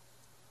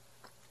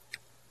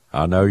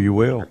 I know you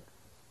will.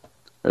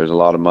 There's a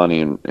lot of money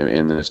in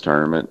this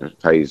tournament. It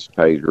pays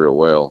real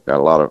well. Got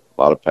a lot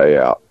of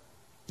payout.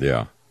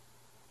 Yeah.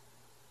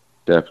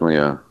 Definitely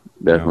a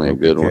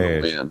good one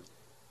to win.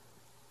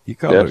 You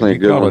caught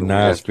a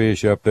nice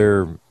fish up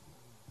there.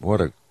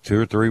 What, 2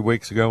 or 3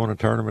 weeks ago in a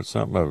tournament?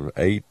 Something of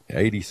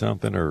 80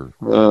 something or?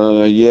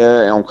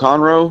 Yeah, on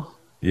Conroe.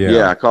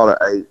 Yeah, I caught it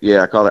 8.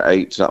 Yeah, I caught it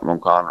 8 something on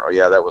Conroe.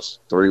 Yeah, that was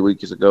 3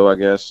 weeks ago, I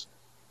guess.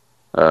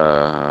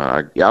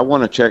 I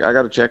want to check. I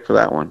got to check for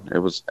that one. It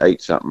was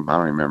 8 something. I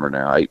don't remember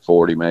now.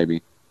 840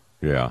 maybe.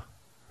 Yeah.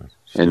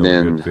 Still and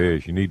then a good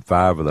fish. You need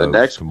 5 of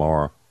those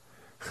tomorrow.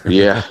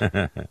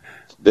 Yeah.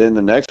 Then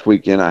the next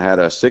weekend I had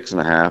a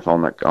 6.5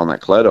 on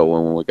that Cleto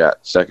when we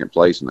got second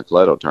place in the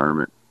Cleto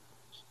tournament.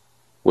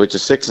 Which a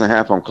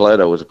 6.5 on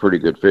Cleto is a pretty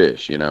good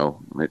fish.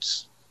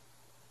 That's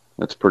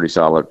a pretty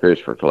solid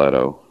fish for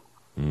Cleto.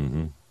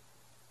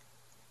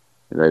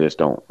 They just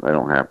don't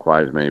have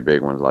quite as many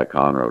big ones like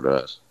Conroe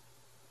does.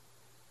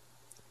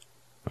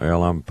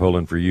 Well, I'm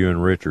pulling for you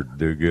and Richard to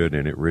do good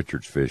in it.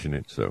 Richard's fishing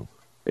it, so.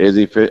 Is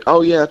he fish?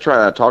 Oh yeah, that's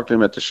right. I talked to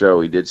him at the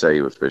show. He did say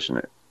he was fishing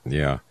it.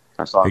 Yeah,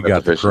 I saw him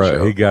at the fishing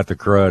show. He got the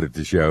crud at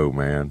the show,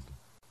 man.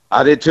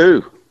 I did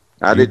too.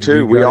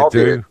 We all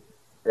did.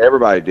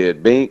 Everybody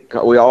did. Bink.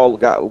 We all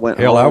went.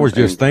 Hell, I was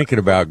just thinking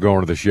about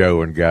going to the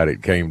show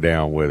and came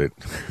down with it.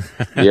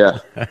 Yeah.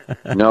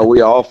 No,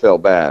 we all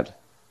felt bad.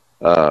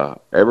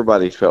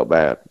 Everybody felt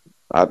bad.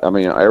 I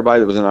mean, everybody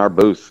that was in our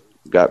booth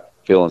got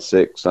feeling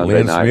sick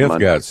Sunday night. Lynn Smith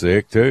got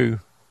sick too,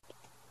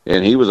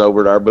 and he was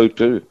over at our booth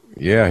too.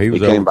 Yeah, he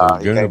was over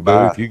at the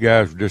booth. You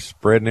guys were just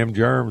spreading them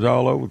germs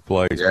all over the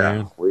place,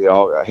 man.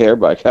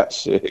 Everybody got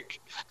sick.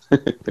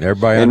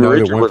 Everybody I know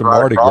that went to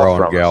Mardi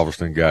Gras in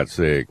Galveston got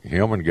sick.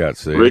 Hillman got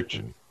sick.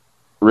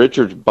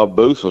 Richard's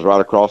booth was right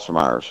across from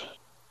ours.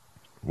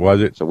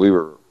 Was it? So we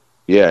were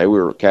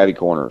catty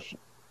corners.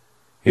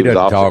 He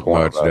doesn't talk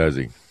much, does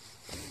he?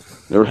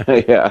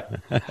 Yeah.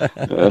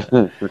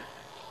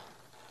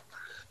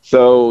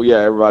 So, yeah,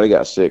 everybody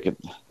got sick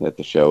at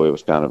the show. It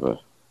was kind of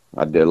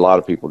a lot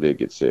of people did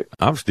get sick.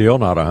 I'm still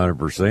not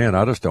 100%.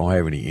 I just don't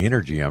have any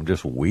energy. I'm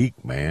just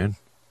weak, man.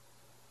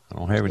 I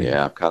don't have any.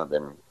 Yeah,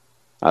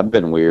 I've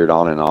been weird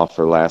on and off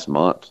for the last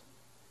month.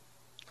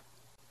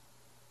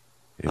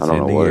 I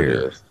don't know what it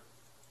is.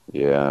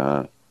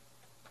 Yeah.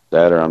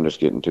 That or I'm just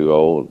getting too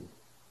old.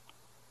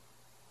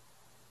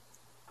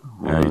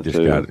 Yeah, you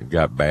just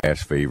got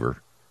bass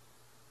fever.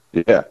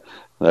 Yeah,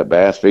 that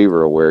bass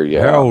fever will wear you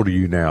out. How old are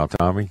you now,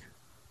 Tommy?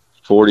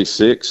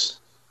 46.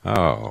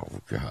 Oh,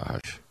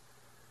 gosh.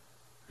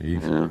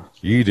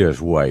 You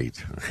just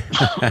wait.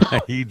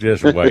 You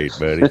just wait,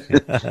 buddy.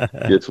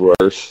 Gets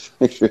worse.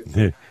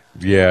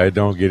 Yeah, it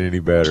don't get any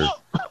better.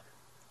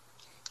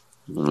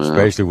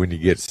 Especially when you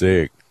get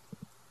sick.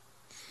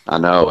 I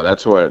know.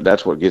 That's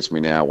what gets me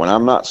now. When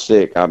I'm not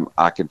sick,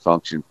 I can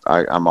function.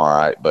 I'm all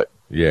right. But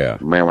yeah,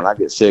 man, when I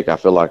get sick, I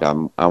feel like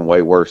I'm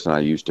way worse than I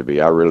used to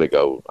be. I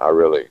go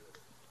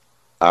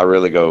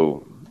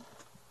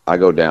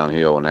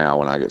downhill now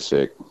when I get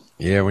sick.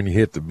 Yeah, when you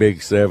hit the big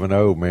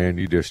 7-0, man,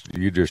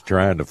 you're just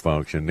trying to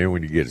function. Then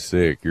when you get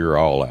sick, you're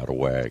all out of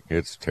whack.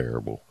 It's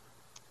terrible.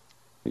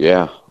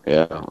 Yeah,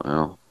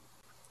 well.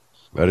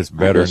 But it's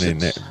better than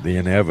the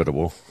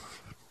inevitable.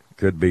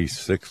 Could be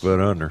 6 foot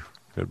under.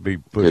 Could be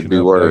pushing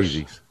up worse.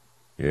 daisies.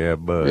 Yeah,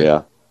 but.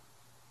 Yeah.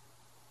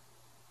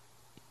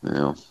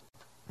 Yeah.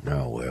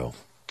 Oh, well.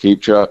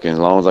 Keep trucking as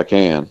long as I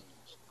can.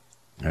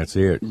 That's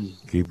it.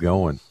 Keep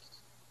going.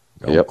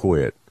 Don't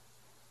quit.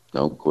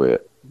 Don't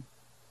quit.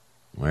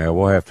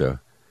 Well,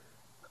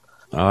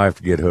 I'll have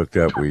to get hooked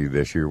up with you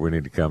this year. We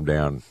need to come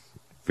down and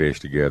fish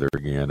together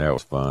again. That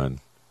was fun.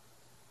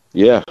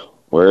 Yeah.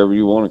 Wherever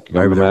you want to.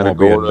 Maybe there won't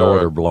be a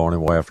norther blowing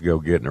and we'll have to go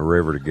get in the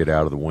river to get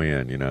out of the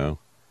wind,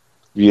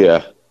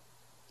 Yeah.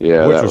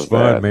 Yeah. Which was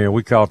fun, bad. Man.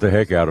 We caught the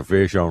heck out of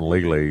fish on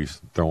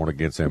lilies throwing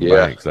against them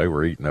banks. They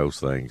were eating those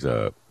things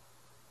up.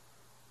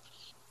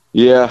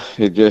 Yeah.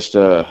 It just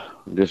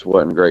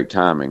wasn't great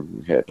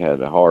timing.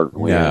 Had a hard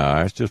wind. Yeah,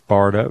 that's just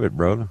part of it,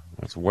 brother.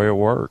 That's the way it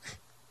works.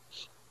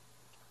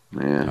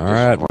 Man, all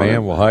right,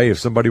 man. Well, hey, if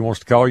somebody wants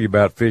to call you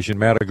about fishing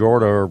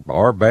Matagorda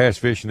or bass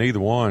fishing,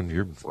 either one,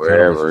 you're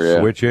wherever, kind of a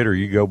switch hitter.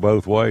 You go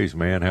both ways,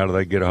 man. How do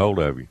they get a hold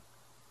of you?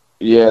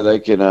 Yeah, they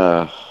can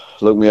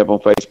look me up on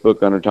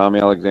Facebook under Tommy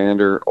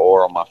Alexander,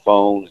 or on my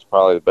phone. It's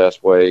probably the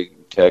best way.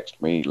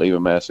 Text me, leave a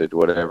message,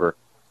 whatever,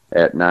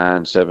 at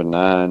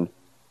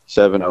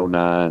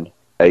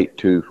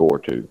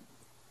 979-709-8242.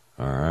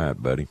 All right,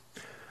 buddy.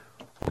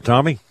 Well,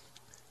 Tommy,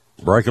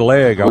 break a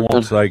leg. I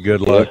won't say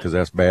good luck because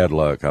that's bad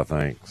luck, I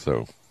think.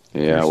 So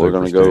yeah, we're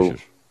going to go.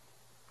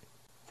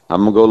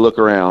 I'm going to go look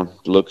around,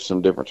 look at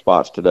some different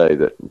spots today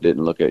that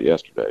didn't look at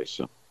yesterday.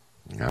 So.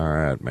 All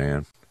right,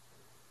 man.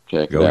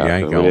 Check go it out.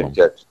 Yank on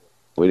them.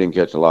 We didn't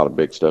catch a lot of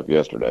big stuff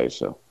yesterday,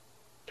 so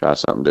try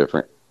something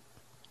different.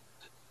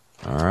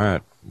 All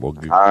right. Well,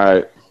 all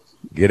right.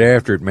 Get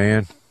after it,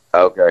 man.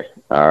 Okay.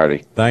 All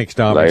righty. Thanks,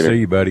 Tommy. Later. See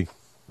you, buddy.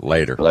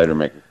 Later. Later,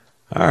 Mickey.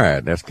 All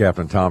right. That's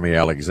Captain Tommy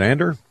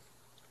Alexander.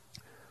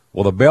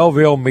 Well, the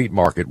Belleville Meat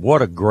Market,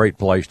 what a great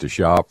place to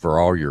shop for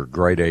all your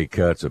grade A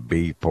cuts of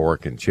beef,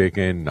 pork, and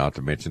chicken, not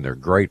to mention their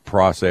great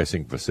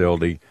processing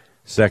facility,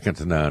 second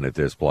to none at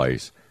this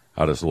place.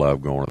 I just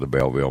love going to the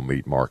Belleville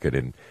Meat Market.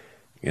 And,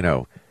 you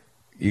know,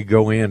 you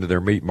go into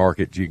their meat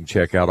market, you can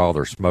check out all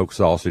their smoked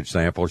sausage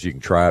samples. You can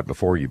try it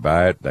before you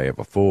buy it. They have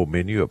a full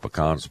menu of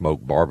pecan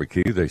smoked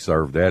barbecue. They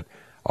serve that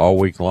all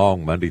week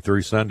long, Monday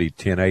through Sunday,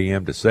 10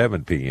 a.m. to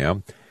 7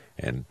 p.m.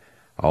 And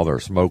all their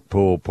smoked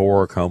pulled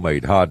pork,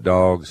 homemade hot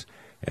dogs,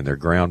 and their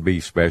ground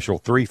beef special,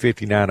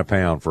 $3.59 a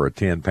pound for a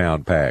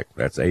 10-pound pack.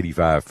 That's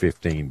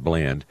 85-15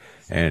 blend.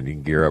 And you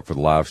can gear up for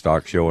the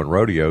livestock show and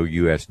rodeo.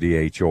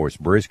 USDA choice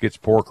briskets,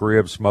 pork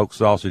ribs, smoked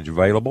sausage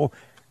available.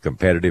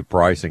 Competitive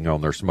pricing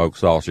on their smoked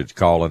sausage.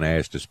 Call and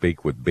ask to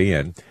speak with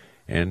Ben.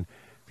 And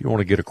if you want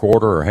to get a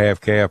quarter or half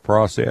calf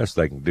processed,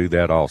 they can do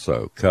that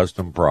also.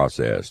 Custom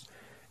processed.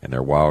 And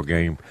their wild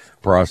game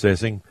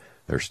processing,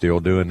 they're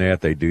still doing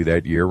that. They do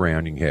that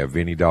year-round. You can have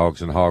Vinny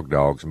dogs and hog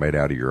dogs made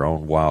out of your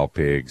own wild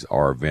pigs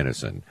or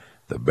venison.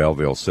 The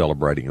Belleville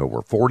celebrating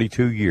over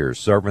 42 years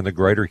serving the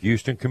greater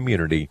Houston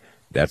community.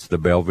 That's the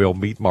Belleville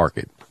Meat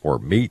Market, where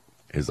meat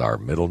is our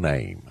middle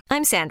name.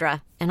 I'm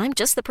Sandra, and I'm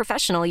just the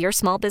professional your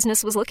small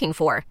business was looking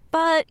for.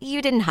 But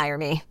you didn't hire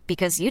me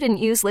because you didn't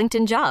use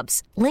LinkedIn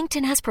Jobs.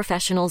 LinkedIn has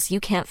professionals you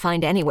can't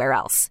find anywhere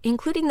else,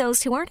 including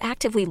those who aren't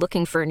actively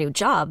looking for a new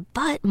job,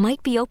 but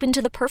might be open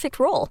to the perfect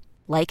role,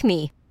 like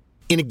me.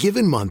 In a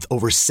given month,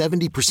 over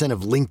 70%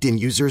 of LinkedIn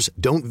users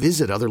don't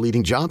visit other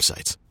leading job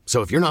sites.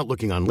 So if you're not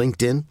looking on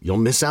LinkedIn, you'll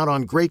miss out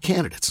on great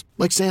candidates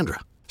like Sandra.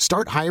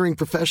 Start hiring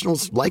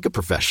professionals like a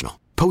professional.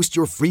 Post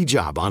your free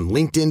job on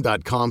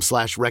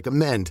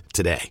linkedin.com/recommend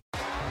today.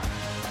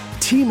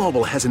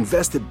 T-Mobile has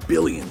invested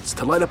billions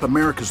to light up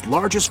America's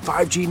largest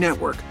 5G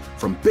network,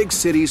 from big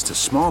cities to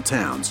small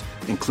towns,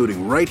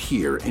 including right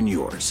here in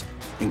yours.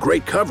 And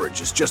great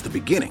coverage is just the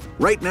beginning.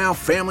 Right now,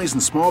 families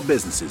and small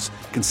businesses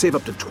can save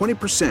up to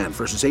 20%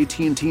 versus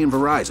AT&T and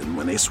Verizon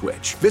when they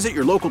switch. Visit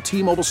your local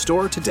T-Mobile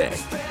store today.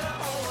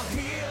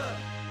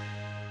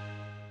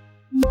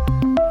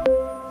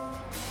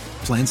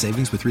 Plan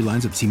savings with 3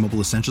 lines of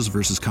T-Mobile Essentials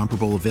versus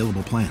comparable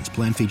available plans.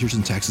 Plan features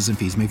and taxes and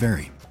fees may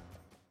vary.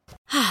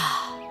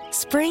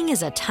 Spring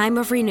is a time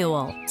of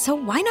renewal, so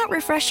why not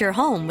refresh your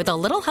home with a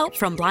little help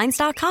from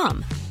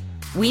Blinds.com?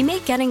 We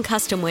make getting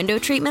custom window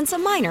treatments a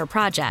minor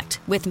project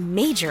with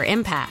major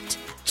impact.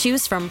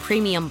 Choose from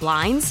premium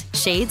blinds,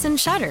 shades, and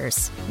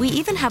shutters. We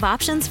even have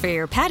options for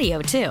your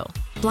patio, too.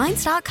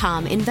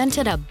 Blinds.com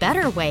invented a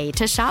better way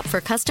to shop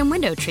for custom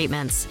window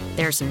treatments.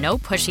 There's no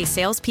pushy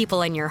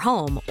salespeople in your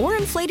home or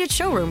inflated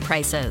showroom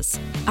prices.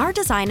 Our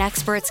design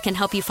experts can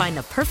help you find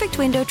the perfect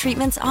window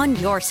treatments on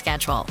your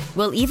schedule.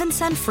 We'll even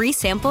send free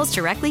samples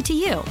directly to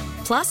you.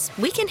 Plus,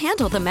 we can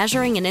handle the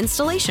measuring and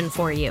installation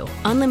for you.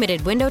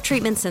 Unlimited window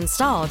treatments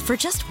installed for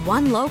just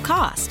one low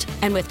cost.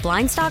 And with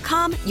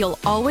Blinds.com, you'll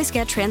always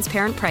get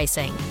transparent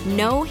pricing.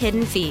 No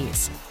hidden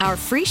fees. Our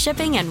free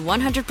shipping and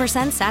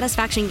 100%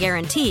 satisfaction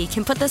guarantee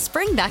can put the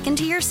spring back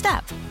into your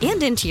step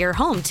and into your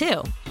home,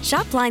 too.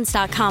 Shop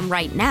Blinds.com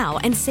right now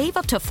and save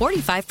up to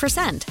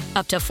 45%.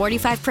 Up to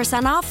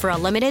 45% off for a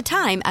limited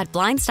time at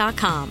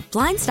Blinds.com.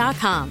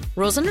 Blinds.com.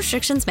 Rules and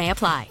restrictions may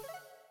apply.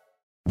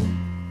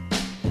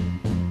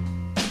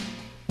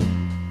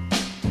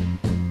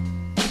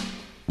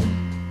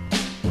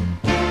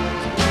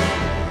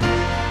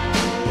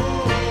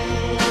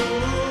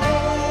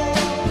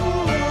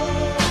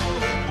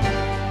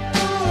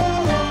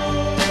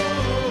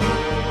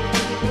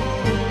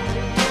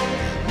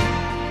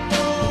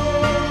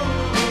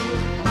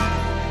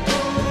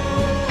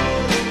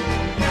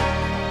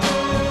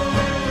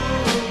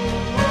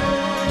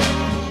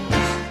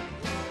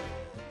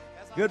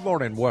 Good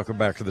morning. Welcome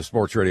back to the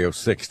Sports Radio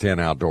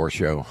 610 Outdoor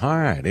Show. All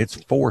right, it's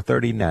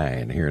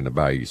 4:39 here in the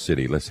Bayou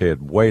City. Let's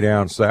head way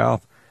down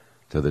south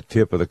to the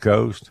tip of the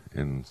coast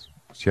and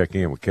check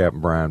in with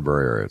Captain Brian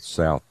Barrera at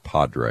South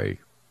Padre,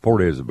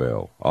 Port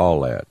Isabel,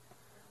 all that.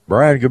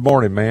 Brian, good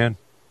morning, man.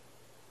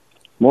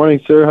 Morning,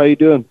 sir. How you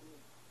doing?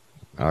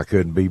 I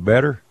couldn't be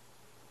better.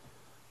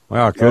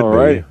 Well, I could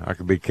be. I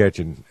could be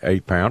catching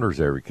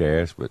 8-pounders every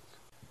cast, but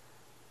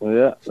well,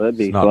 yeah, that'd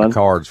be it's not fun. the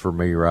cards for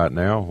me right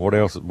now. What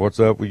else? What's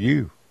up with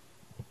you?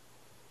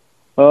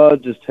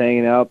 Just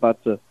hanging out.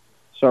 About to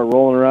start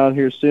rolling around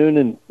here soon,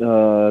 and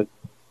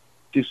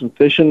do some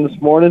fishing this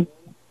morning.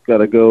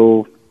 Gotta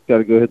go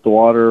hit the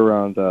water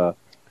around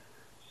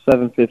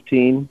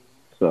 7:15.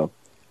 So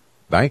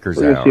banker's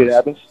we're gonna see what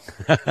happens.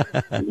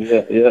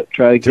 yeah.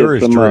 Try to get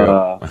Tourist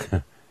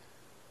some.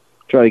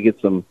 Try to get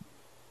some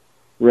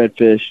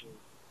redfish,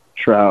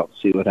 trout.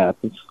 See what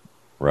happens.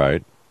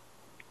 Right.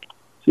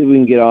 See if we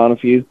can get on a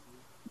few.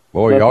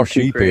 Boy, y'all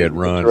sheephead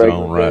runs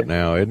on right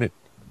now, isn't it?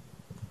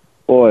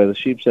 Boy, the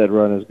sheep's head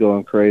run is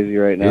going crazy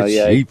right now. It's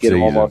yeah, you get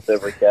them almost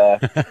every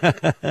cast.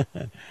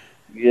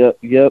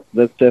 Yep,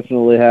 that's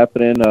definitely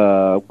happening.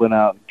 Went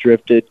out and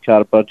drifted,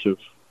 caught a bunch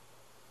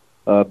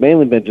of,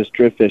 mainly been just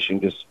drift fishing,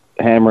 just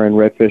hammering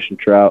redfish and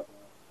trout.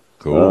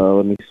 Cool.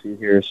 Let me see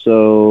here.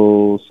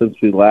 So since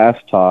we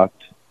last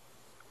talked,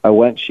 I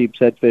went sheep's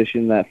head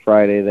fishing that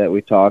Friday that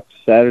we talked.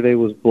 Saturday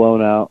was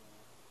blown out.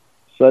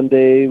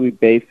 Sunday we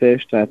bait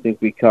fished, and I think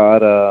we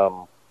caught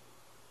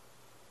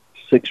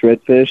 6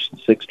 redfish,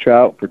 6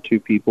 trout for 2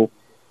 people.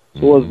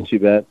 So it wasn't too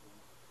bad.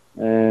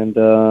 And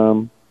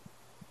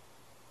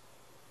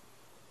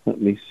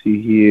let me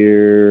see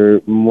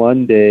here.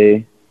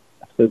 Monday,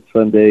 I said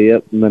Sunday,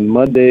 yep. And then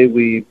Monday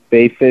we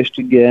bait fished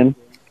again.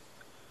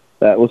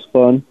 That was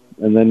fun.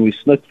 And then we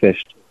snook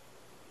fished.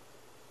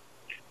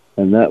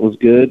 And that was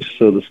good.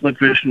 So the snook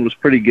fishing was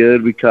pretty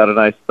good. We caught a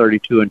nice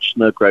 32-inch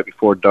snook right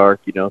before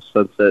dark,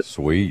 sunset.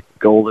 Sweet.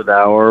 Golden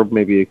hour,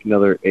 maybe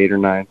another 8 or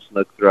 9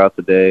 snook throughout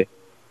the day.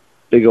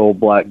 Big old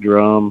black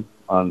drum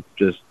on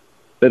just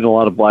been a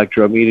lot of black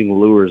drum eating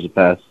lures the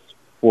past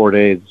 4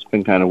 days. It's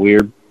been kind of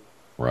weird.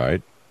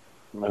 Right.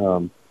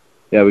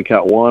 Yeah, we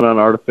caught one on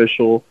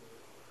artificial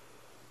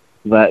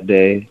that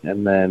day,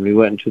 and then we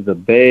went into the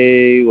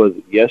bay, was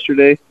it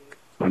yesterday?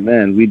 And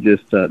then we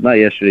just, not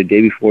yesterday,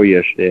 day before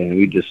yesterday, and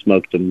we just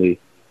smoked them. It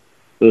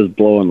was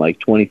blowing like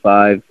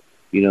 25,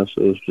 so it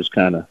was just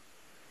kind of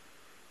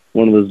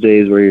one of those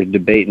days where you're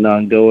debating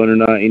on going or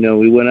not.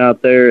 We went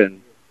out there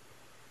and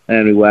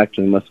we whacked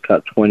them. We must have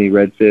caught 20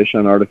 redfish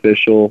on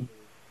artificial,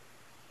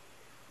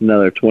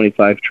 another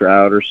 25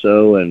 trout or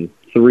so, and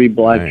 3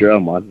 black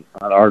drum on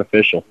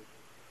artificial,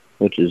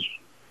 which is,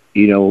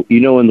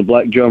 when the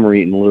black drum are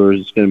eating lures,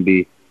 it's going to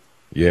be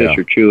fish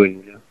are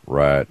chewing.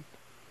 Right.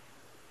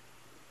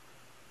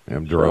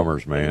 Them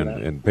drummers, man.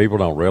 And people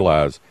don't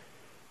realize,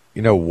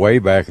 way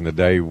back in the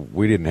day,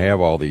 we didn't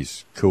have all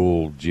these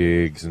cool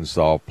jigs and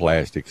soft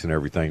plastics and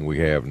everything we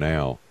have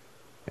now.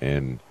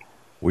 And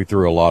we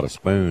threw a lot of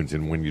spoons,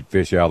 and when you'd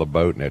fish out of the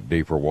boat in that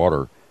deeper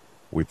water,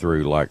 we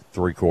threw like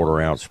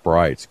 3/4-ounce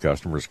Sprites.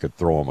 Customers could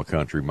throw them a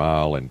country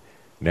mile, and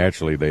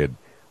naturally they'd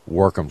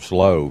work them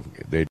slow.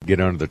 They'd get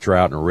under the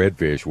trout and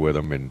redfish with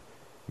them, and,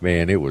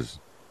 man, it was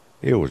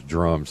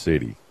drum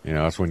city.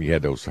 That's when you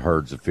had those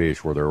herds of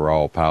fish where they were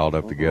all piled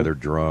up together,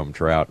 drum,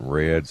 trout, and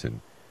reds.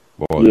 And,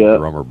 boy, the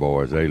drummer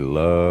boys, they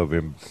love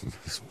them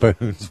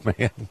spoons,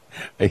 man.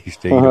 They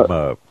used to eat them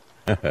up.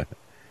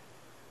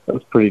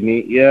 That's pretty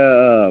neat.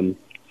 Yeah,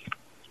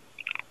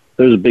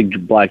 there's a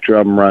big black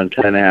drum run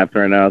kind of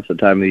happening right now. It's the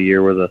time of the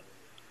year where the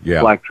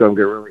black drum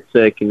get really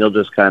thick, and you'll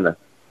just kind of,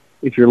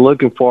 if you're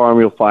looking for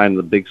them, you'll find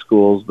the big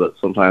schools, but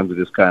sometimes we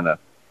just kind of,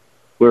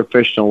 we're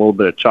fishing a little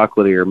bit of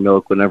chocolatey or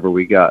milk whenever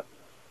we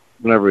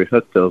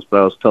hooked those,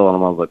 but I was telling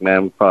them, I was like,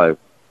 man, we probably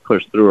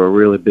pushed through a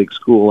really big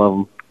school of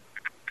them,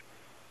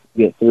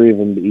 get 3 of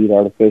them to eat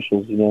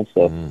artificials,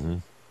 so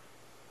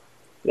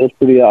it was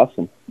pretty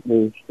awesome.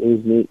 It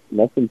was neat.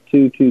 Nothing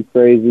too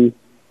crazy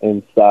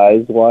in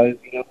size-wise,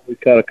 We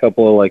caught a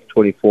couple of, like,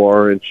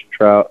 24-inch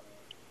trout.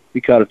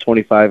 We caught a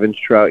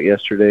 25-inch trout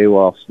yesterday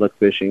while snook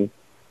fishing,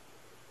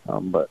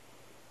 but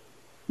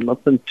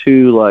nothing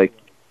too, like,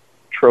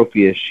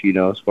 trophy-ish,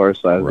 as far as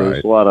size. Right.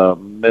 There's a lot of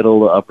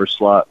middle to upper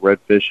slot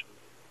redfish.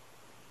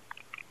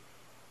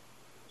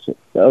 So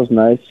that was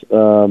nice.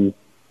 And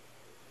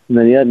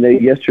then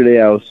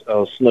yesterday I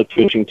was snook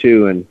fishing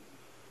too,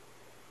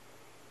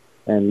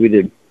 and we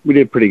did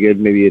pretty good.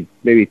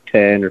 Maybe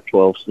 10 or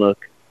 12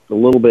 snook. A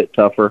little bit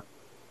tougher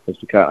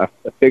because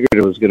I figured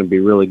it was going to be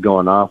really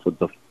going off with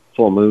the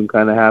full moon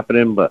kind of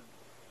happening, but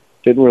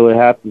didn't really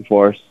happen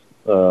for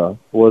us.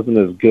 Wasn't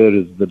as good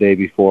as the day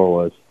before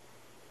was.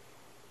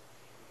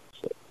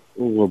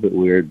 A little bit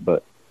weird,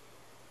 but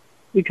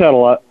we caught a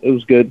lot. It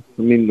was good.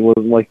 I mean, it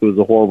wasn't like it was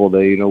a horrible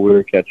day. We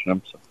were catching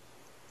them. So.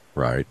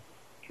 Right.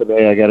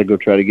 Today I got to go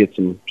try to get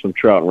some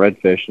trout and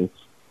redfish. It's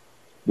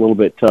a little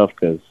bit tough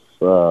because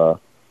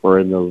we're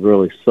in those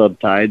really sub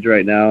tides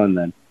right now, and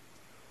then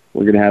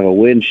we're going to have a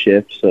wind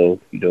shift. So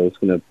it's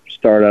going to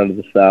start out of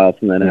the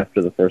south, and then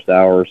after the first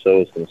hour or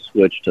so, it's going to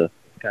switch to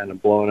kind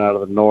of blowing out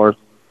of the north.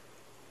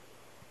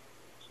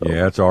 So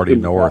yeah, it's already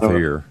north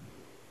here.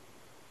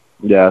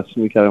 Yeah, it's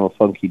going to be kind of a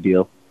funky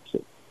deal.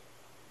 So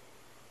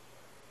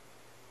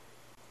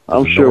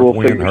I'm Does sure the north we'll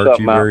wind figure hurt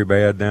something you out. very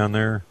bad down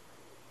there?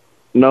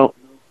 No.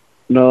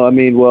 I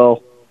mean,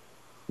 well,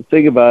 the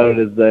thing about it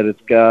is that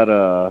it's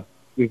got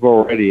we've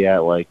already at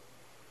like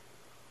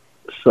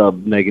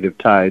sub-negative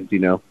tides,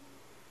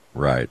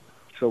 Right.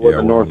 So when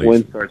the north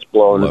wind starts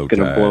blowing, it's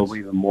going to blow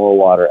even more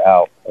water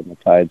out, and the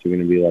tides are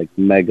going to be like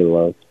mega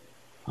low.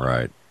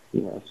 Right.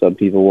 some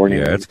people weren't.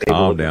 Yeah, it's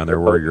calm down there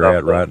where you're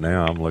at right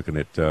now. I'm looking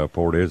at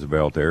Port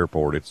Isabel at the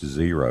airport. It's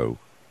 0.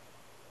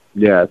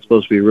 Yeah, it's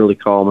supposed to be really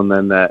calm, and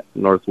then that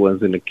north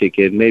wind's going to kick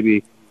in.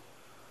 Maybe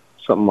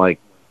something like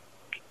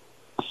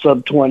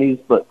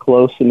sub-20s, but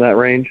close in that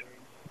range.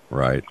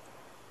 Right.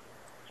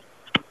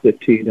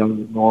 15 down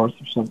in the north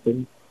or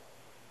something.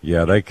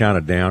 Yeah, they kind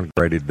of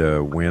downgraded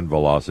the wind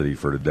velocity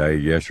for today.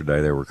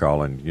 Yesterday they were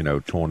calling,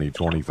 20,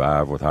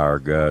 25 with higher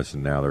gusts,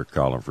 and now they're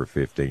calling for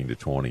 15 to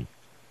 20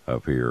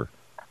 up here,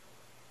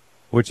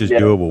 which is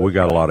doable. We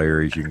got a lot of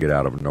areas you can get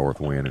out of a north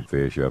wind and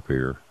fish up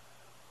here.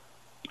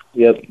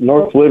 Yep,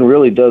 north wind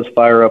really does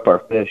fire up our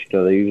fish.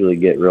 They usually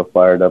get real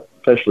fired up,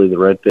 especially the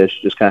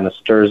redfish. Just kind of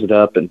stirs it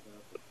up, and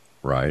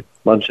right,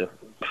 bunch of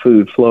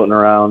food floating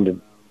around,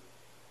 and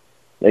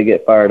they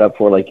get fired up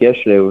for. Like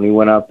yesterday when we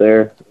went out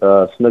there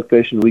snook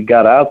fishing, we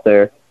got out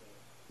there,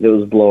 it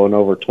was blowing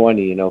over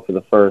 20, for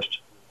the first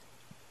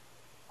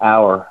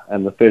hour,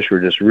 and the fish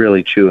were just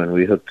really chewing.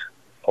 We hooked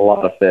a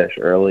lot of fish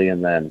early,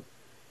 and then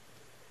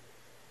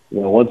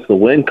once the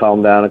wind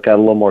calmed down, it got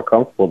a little more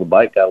comfortable. The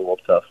bite got a little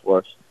tough for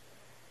us.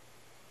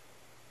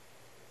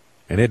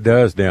 And it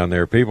does down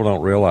there. People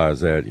don't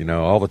realize that,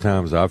 all the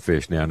times I've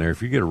fished down there,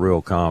 if you get a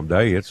real calm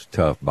day, it's a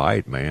tough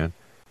bite, man.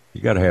 You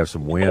got to have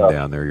some wind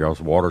down there. Your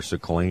water's so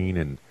clean,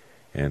 and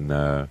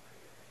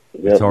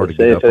it's hard to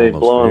get up on those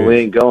blowing, fish. We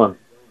ain't going.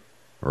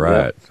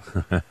 Right.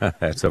 Yep.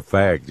 That's a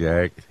fact,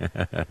 Jack.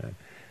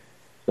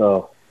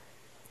 So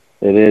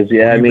it is.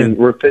 Yeah,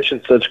 we're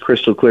fishing such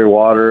crystal clear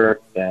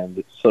water, and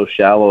it's so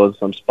shallow in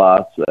some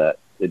spots that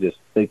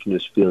they can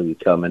just feel you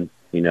coming,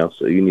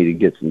 so you need to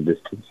get some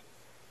distance.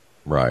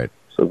 Right.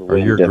 So are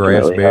your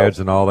grass beds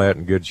and all that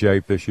in good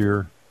shape this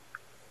year?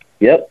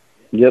 Yep,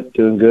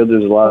 doing good.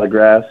 There's a lot of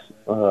grass,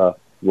 a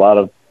lot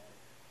of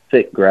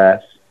thick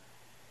grass.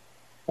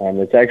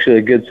 It's actually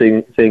a good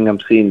thing I'm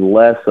seeing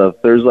less of.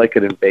 There's like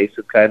an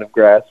invasive kind of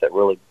grass that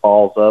really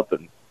balls up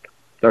and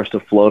starts to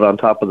float on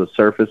top of the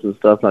surface and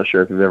stuff. Not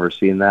sure if you've ever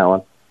seen that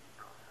one.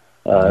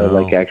 No.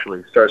 Like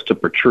actually starts to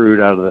protrude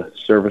out of the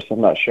surface.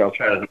 I'm not sure. I'll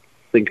try to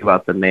think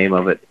about the name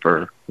of it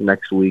for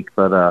next week,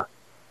 but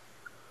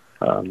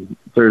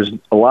there's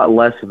a lot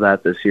less of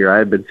that this year.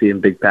 I've been seeing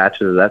big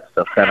patches of that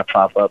stuff kind of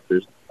pop up.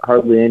 There's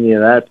hardly any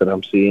of that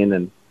I'm seeing,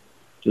 and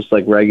just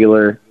like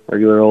regular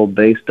old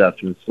bay stuff.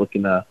 And it's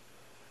looking,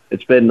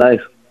 it's been nice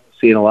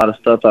seeing a lot of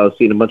stuff. I was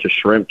seeing a bunch of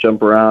shrimp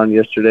jump around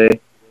yesterday.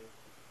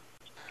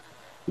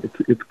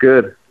 It's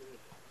good.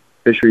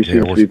 Fishery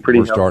seems to be pretty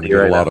healthy. We're starting to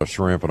get right a lot now. of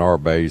shrimp in our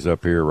bays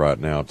up here right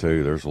now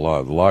too. There's a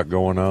lot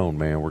going on,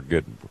 man. We're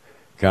getting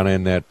kind of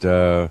in that,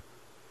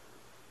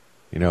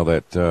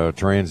 that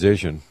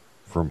transition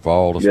from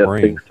fall to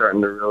spring. Things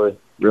starting to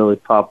really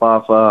pop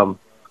off.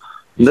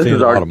 This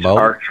is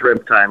our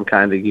shrimp time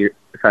kind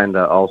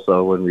of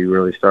also when we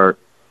really start,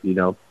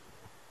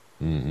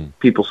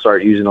 people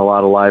start using a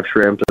lot of live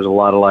shrimp. There's a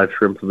lot of live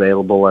shrimp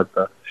available at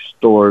the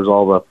stores.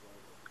 All the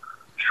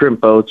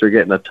shrimp boats are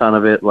getting a ton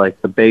of it,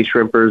 like the bay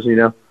shrimpers,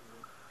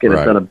 get a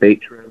ton of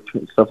bait shrimp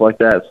and stuff like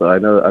that. So I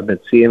know I've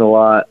been seeing a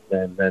lot,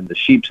 and then the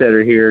sheepshead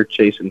are here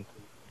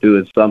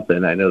doing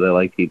something. I know they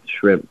like to eat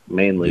shrimp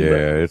mainly.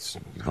 Yeah, it's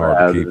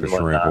hard to keep a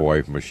shrimp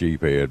away from a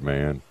sheephead,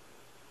 man.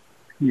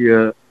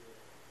 Yeah.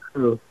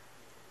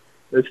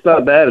 It's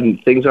not bad,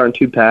 and things aren't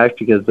too packed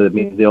because,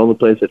 the only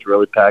place that's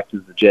really packed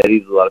is the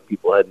jetties. A lot of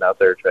people heading out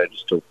there trying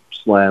just to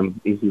slam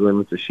easy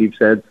limits of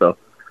sheepshead. So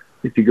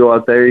if you go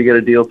out there, you get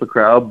a deal with the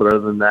crowd. But other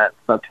than that,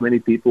 it's not too many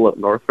people up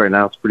north right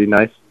now. It's pretty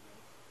nice.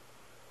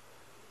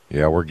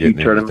 Yeah, we're getting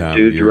into tournament time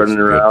dudes of year. running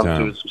around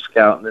doing some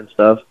scouting and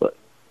stuff, but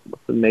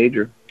nothing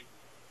major.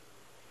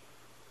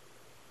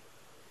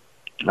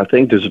 I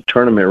think there's a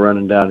tournament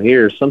running down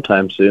here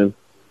sometime soon.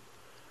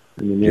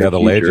 Yeah, the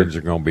Legends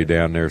are going to be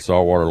down there.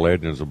 Saltwater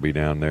Legends will be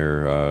down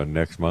there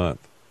next month.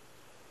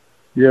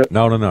 Yeah.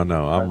 No,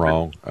 I'm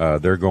wrong.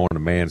 They're going to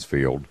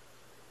Mansfield,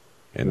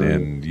 and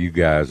then you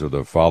guys are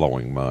the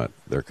following month.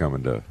 They're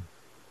coming to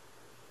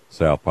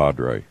South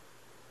Padre.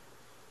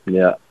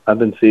 Yeah, I've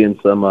been seeing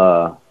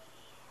some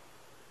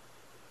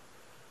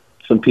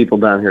people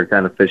down here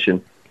kind of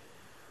fishing.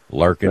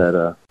 Lurking?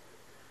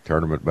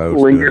 Tournament boats?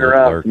 Lingering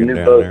around, lurking new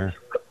down boats.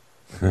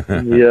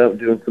 there? Yeah,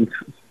 doing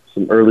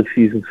some early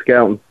season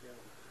scouting.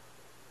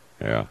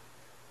 Yeah.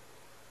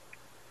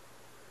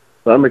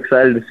 So I'm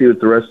excited to see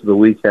what the rest of the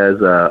week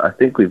has. I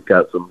think we've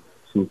got some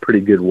pretty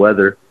good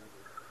weather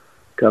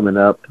coming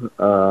up.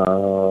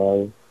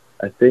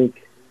 I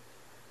think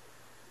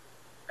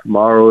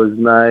tomorrow is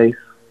nice.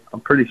 I'm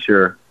pretty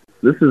sure.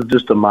 This is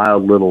just a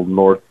mild little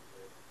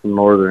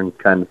northern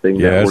kind of thing.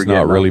 Yeah, it's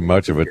not really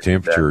much of a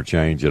temperature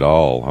change at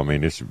all.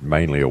 It's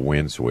mainly a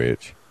wind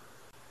switch.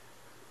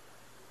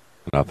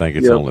 And I think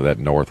it's only that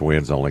north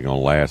wind's only going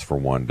to last for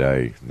one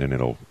day. Then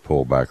it'll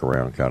pull back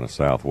around kind of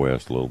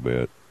southwest a little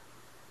bit.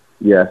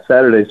 Yeah,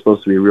 Saturday's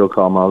supposed to be real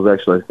calm. I was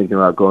actually thinking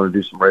about going to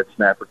do some red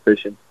snapper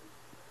fishing.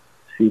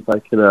 See if I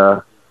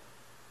could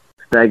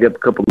snag up a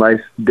couple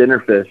nice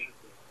dinner fish.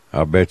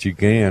 I bet you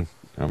can.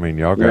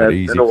 Y'all got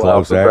easy,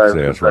 close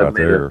access right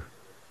there.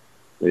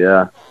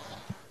 Yeah.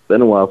 It's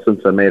been a while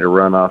since I made a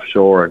run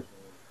offshore. And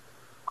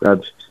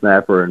grabbed some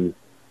snapper, and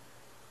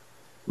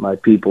my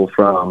people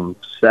from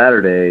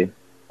Saturday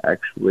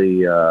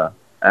actually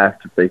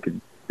asked if they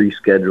could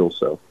reschedule.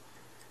 So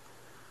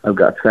I've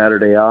got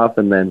Saturday off,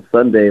 and then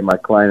Sunday my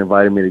client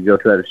invited me to go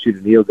try to shoot a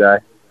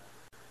nilgai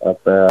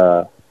up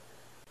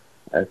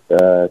at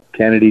the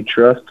Kennedy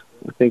Trust,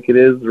 I think it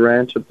is, the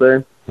ranch up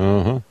there.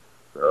 Mm-hmm.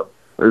 So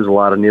there's a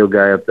lot of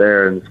nilgai up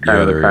there, and it's kind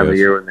of the time of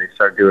year when they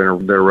start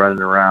doing their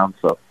running around.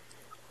 So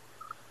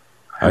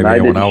I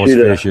didn't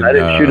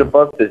shoot a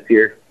buck this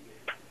year.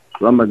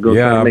 So I'm gonna go.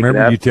 Yeah, I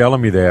remember you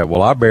telling me that.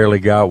 Well, I barely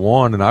got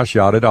one, and I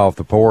shot it off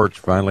the porch.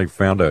 Finally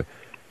found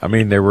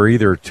they were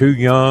either too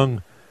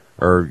young,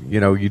 or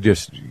you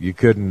just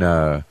couldn't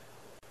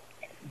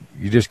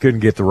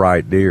get the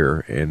right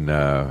deer. And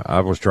I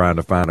was trying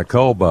to find a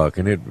cull buck,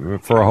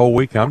 and for a whole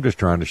week I'm just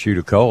trying to shoot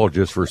a cull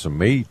just for some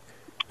meat,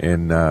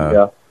 and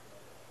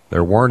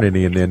there weren't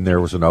any. And then there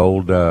was an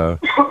old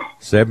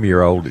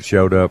 7-year-old that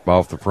showed up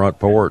off the front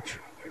porch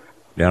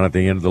down at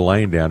the end of the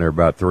lane down there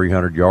about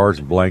 300 yards,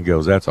 and Blaine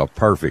goes, "That's a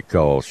perfect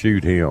call.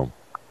 Shoot him."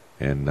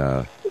 And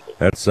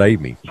that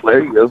saved me.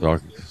 There you go.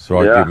 So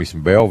I give me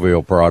some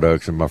Belleville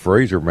products in my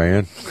freezer,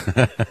 man.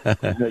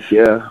 Heck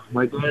yeah.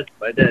 My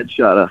dad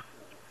shot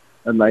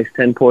a nice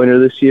 10-pointer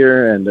this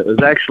year, and it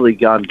was actually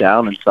gone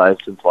down in size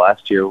since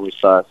last year we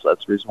saw it, so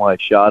that's the reason why I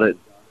shot it.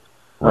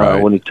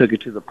 Right. When he took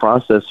it to the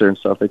processor and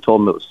stuff, they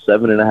told him it was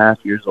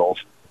 7.5 years old.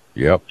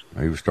 Yep,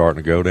 he was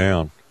starting to go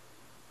down.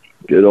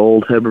 Good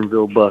old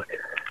Hebbronville buck.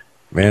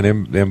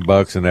 Man, them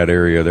bucks in that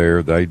area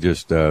there, they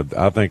just,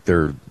 I think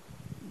they're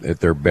at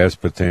their best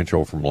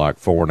potential from like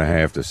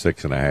 4.5 to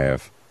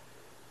 6.5,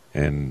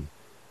 and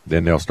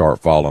then they'll start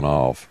falling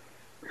off.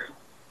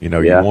 You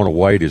want to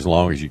wait as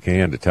long as you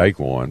can to take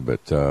one,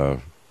 but,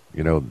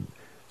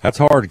 that's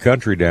hard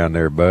country down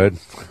there, bud.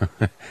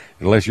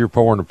 Unless you're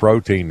pouring the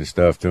protein and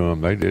stuff to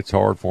them, it's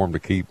hard for them to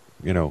keep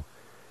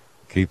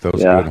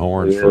those good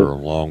horns for a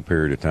long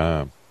period of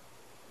time.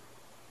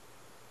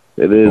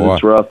 It is.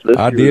 It's rough.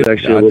 I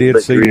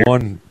did see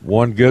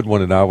one good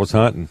one that I was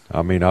hunting.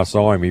 I mean, I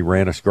saw him. He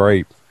ran a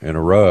scrape and a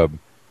rub,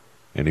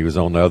 and he was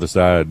on the other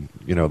side,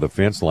 the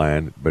fence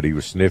line, but he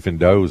was sniffing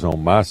does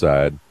on my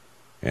side,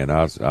 and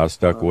I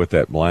stuck with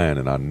that blind,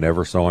 and I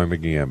never saw him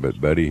again. But,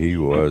 buddy, he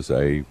was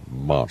a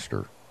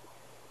monster.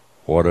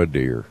 What a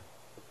deer.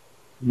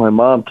 My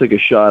mom took a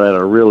shot at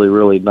a really,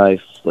 really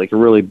nice, like a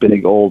really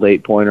big old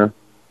 8-pointer.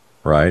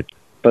 Right.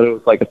 But it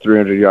was like a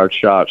 300-yard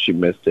shot. She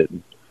missed it.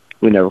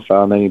 We never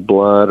found any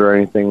blood or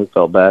anything. We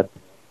felt bad.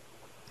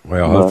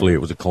 Well, hopefully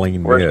it was a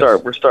clean miss.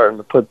 We're starting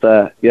to put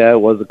that. Yeah, it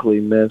was a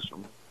clean miss.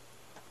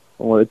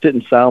 Well, it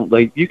didn't sound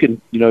like you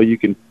can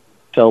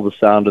tell the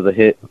sound of the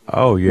hit.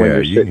 Oh yeah,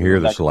 you can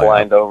hear the slap.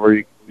 Blind over,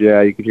 you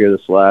can hear the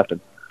slap,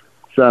 and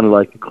it sounded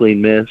like a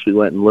clean miss. We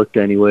went and looked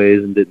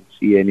anyways and didn't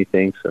see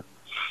anything.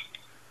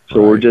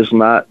 So we're just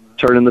not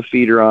turning the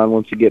feeder on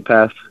once you get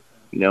past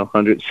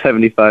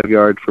 175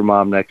 yards for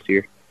Mom next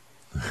year.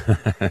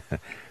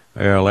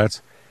 Well,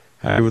 that's.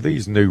 With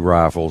these new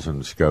rifles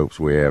and scopes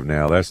we have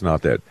now, that's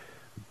not that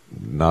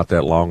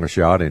long a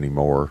shot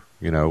anymore.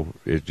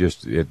 It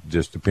just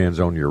depends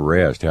on your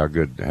rest,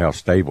 how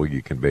stable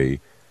you can be.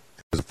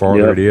 Because the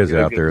farther it is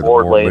out there, the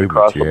more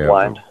movement you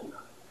have.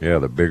 Yeah,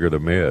 the bigger the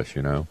miss.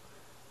 Yeah,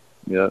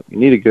 you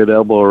need a good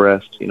elbow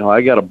rest.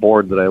 I got a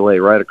board that I lay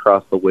right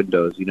across the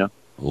windows. A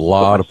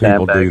lot of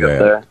people do that.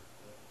 There.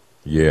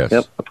 Yes.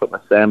 Yep, I put my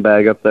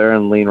sandbag up there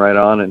and lean right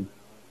on and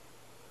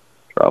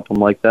drop them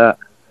like that.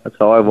 That's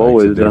how I've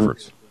always done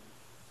it.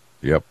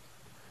 Yep.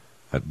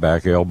 That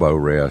back elbow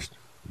rest.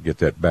 Get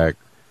that back.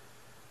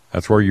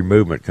 That's where your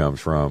movement comes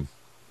from.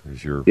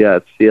 It's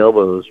the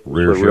elbows.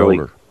 Rear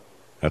shoulder.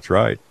 That's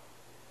right.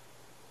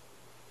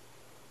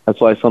 That's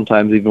why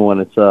sometimes even when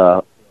it's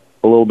a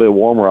little bit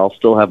warmer, I'll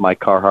still have my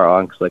Carhartt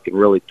on because I can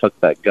really tuck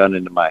that gun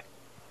into my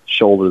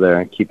shoulder there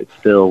and keep it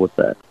still with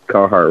that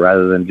Carhartt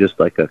rather than just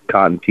like a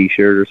cotton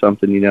T-shirt or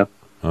something,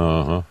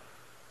 Uh-huh.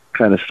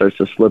 Kind of starts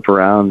to slip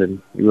around,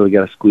 and you really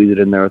got to squeeze it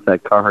in there with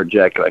that Carhartt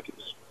jacket. I can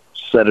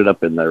set it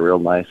up in there real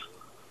nice,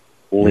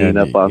 lean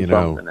up on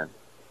something. And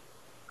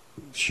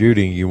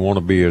shooting, you want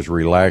to be as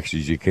relaxed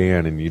as you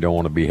can, and you don't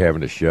want to be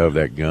having to shove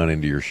that gun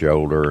into your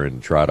shoulder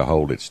and try to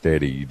hold it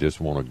steady. You just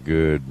want a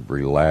good,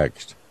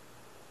 relaxed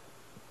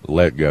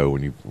let go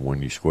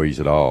when you squeeze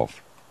it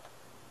off.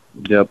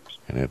 Yep,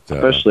 and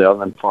especially on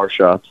them far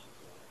shots.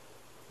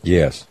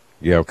 Yes.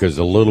 Yeah, because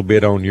a little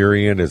bit on your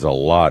end is a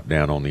lot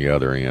down on the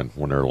other end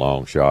when they're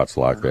long shots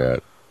like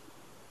that.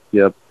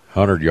 Yep.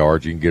 100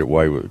 yards, you can get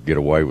away with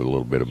a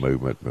little bit of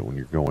movement, but when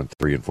you're going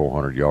 300 and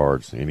 400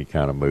 yards, any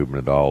kind of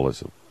movement at all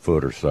is a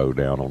foot or so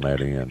down on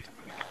that end.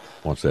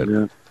 Once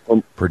that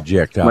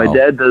projectile. My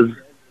dad does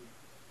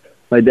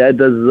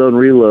his own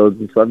reloads,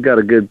 and so I've got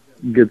a good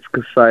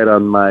sight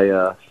on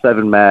my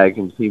 7 mag,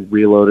 and he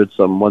reloaded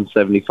some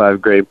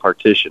 175 grade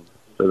partition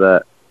for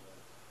that.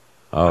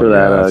 For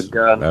that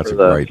gun that's for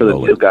a great the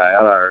bullet. new guy.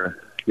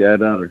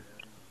 It ought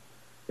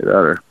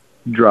to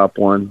drop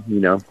one.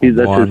 He's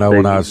I know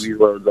when I was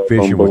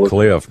fishing with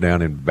Cliff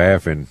down in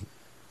Baffin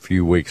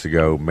few weeks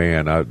ago,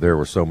 man, there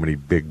were so many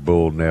big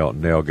bull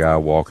nail guy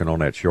walking on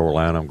that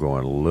shoreline. I'm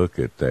going, look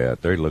at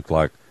that. They look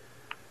like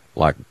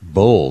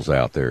bulls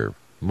out there,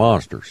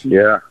 monsters.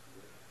 Yeah,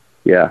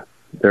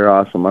 they're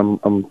awesome.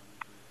 I'm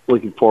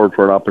looking forward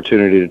for an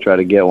opportunity to try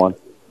to get one.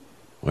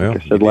 Well,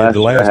 like I said,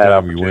 the last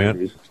time you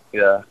went.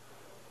 Yeah.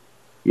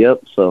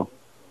 Yep. So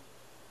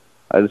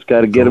I just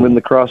got to get them in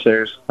the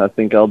crosshairs. I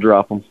think I'll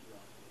drop them.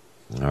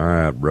 All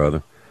right,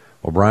 brother.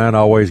 Well, Brian,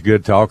 always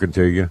good talking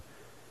to you.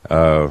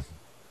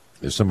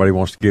 If somebody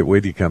wants to get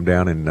with you, come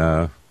down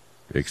and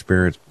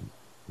experience,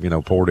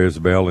 Port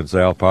Isabel and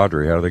South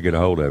Padre, how do they get a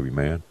hold of you,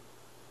 man?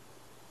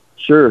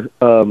 Sure.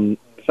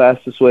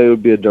 Fastest way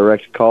would be a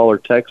direct call or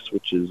text,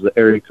 which is the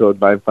area code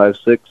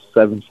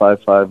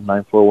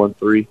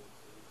 956-755-9413.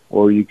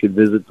 Or you could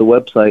visit the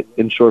website,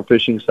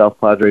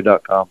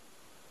 inshorefishingsouthpadre.com.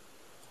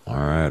 All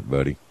right,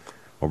 buddy.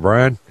 Well,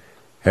 Brian,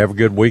 have a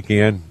good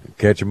weekend.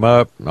 Catch them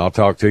up, and I'll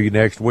talk to you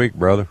next week,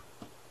 brother.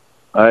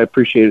 I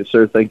appreciate it,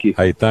 sir. Thank you.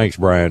 Hey, thanks,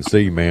 Brian.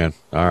 See you, man.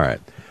 All right.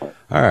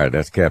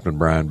 That's Captain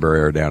Brian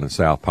Barrera down in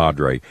South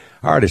Padre.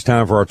 All right, it's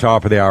time for our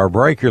top of the hour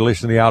break. You're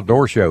listening to the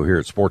Outdoor Show here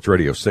at Sports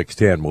Radio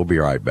 610. We'll be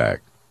right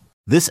back.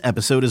 This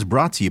episode is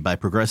brought to you by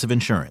Progressive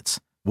Insurance.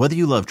 Whether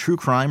you love true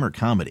crime or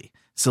comedy,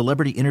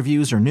 celebrity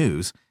interviews or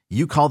news,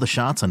 you call the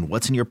shots on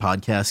what's in your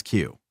podcast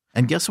queue.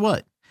 And guess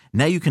what?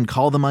 Now you can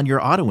call them on your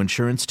auto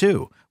insurance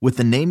too with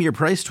the Name Your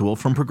Price tool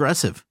from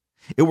Progressive.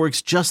 It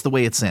works just the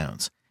way it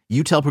sounds.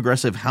 You tell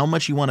Progressive how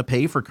much you want to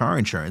pay for car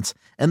insurance,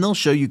 and they'll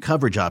show you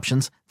coverage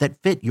options that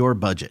fit your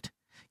budget.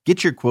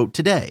 Get your quote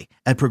today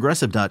at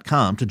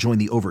Progressive.com to join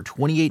the over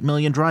 28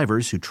 million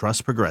drivers who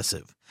trust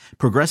Progressive.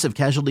 Progressive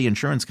Casualty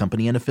Insurance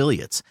Company and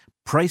Affiliates.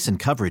 Price and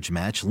coverage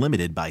match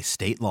limited by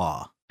state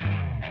law.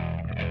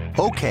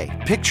 Okay,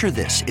 picture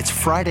this. It's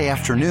Friday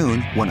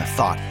afternoon when a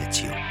thought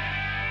hits you.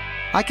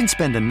 I can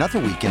spend another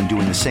weekend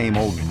doing the same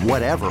old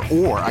whatever,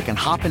 or I can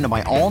hop into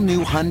my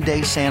all-new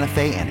Hyundai Santa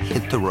Fe and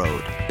hit the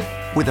road.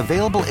 With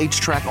available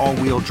H-Track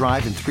all-wheel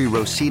drive and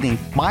 3-row seating,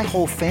 my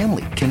whole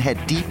family can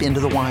head deep into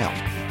the wild.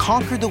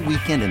 Conquer the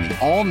weekend in the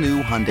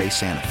all-new Hyundai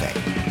Santa Fe.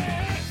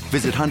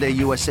 Visit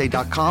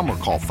HyundaiUSA.com or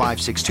call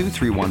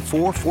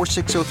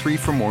 562-314-4603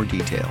 for more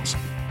details.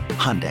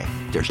 Hyundai,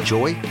 there's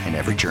joy in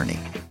every journey.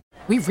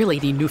 We really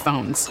need new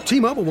phones.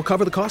 T-Mobile will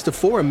cover the cost of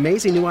 4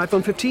 amazing new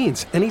iPhone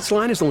 15s, and each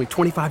line is only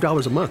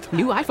 $25 a month.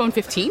 New iPhone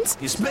 15s?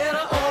 It's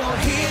better over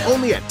here.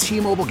 Only at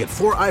T-Mobile, get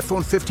 4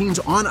 iPhone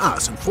 15s on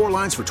us and 4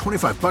 lines for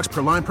 $25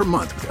 per line per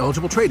month with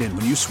eligible trade-in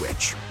when you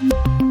switch.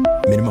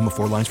 Minimum of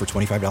 4 lines for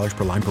 $25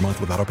 per line per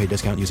month with autopay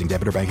discount using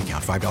debit or bank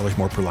account. $5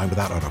 more per line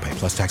without autopay,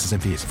 plus taxes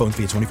and fees. Phone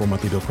fee at 24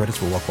 monthly bill credits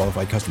for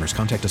well-qualified customers.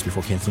 Contact us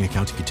before canceling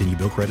account to continue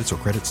bill credits or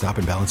credit stop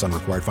and balance on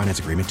required finance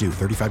agreement due.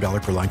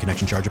 $35 per line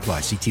connection charge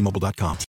applies. See T-Mobile.com.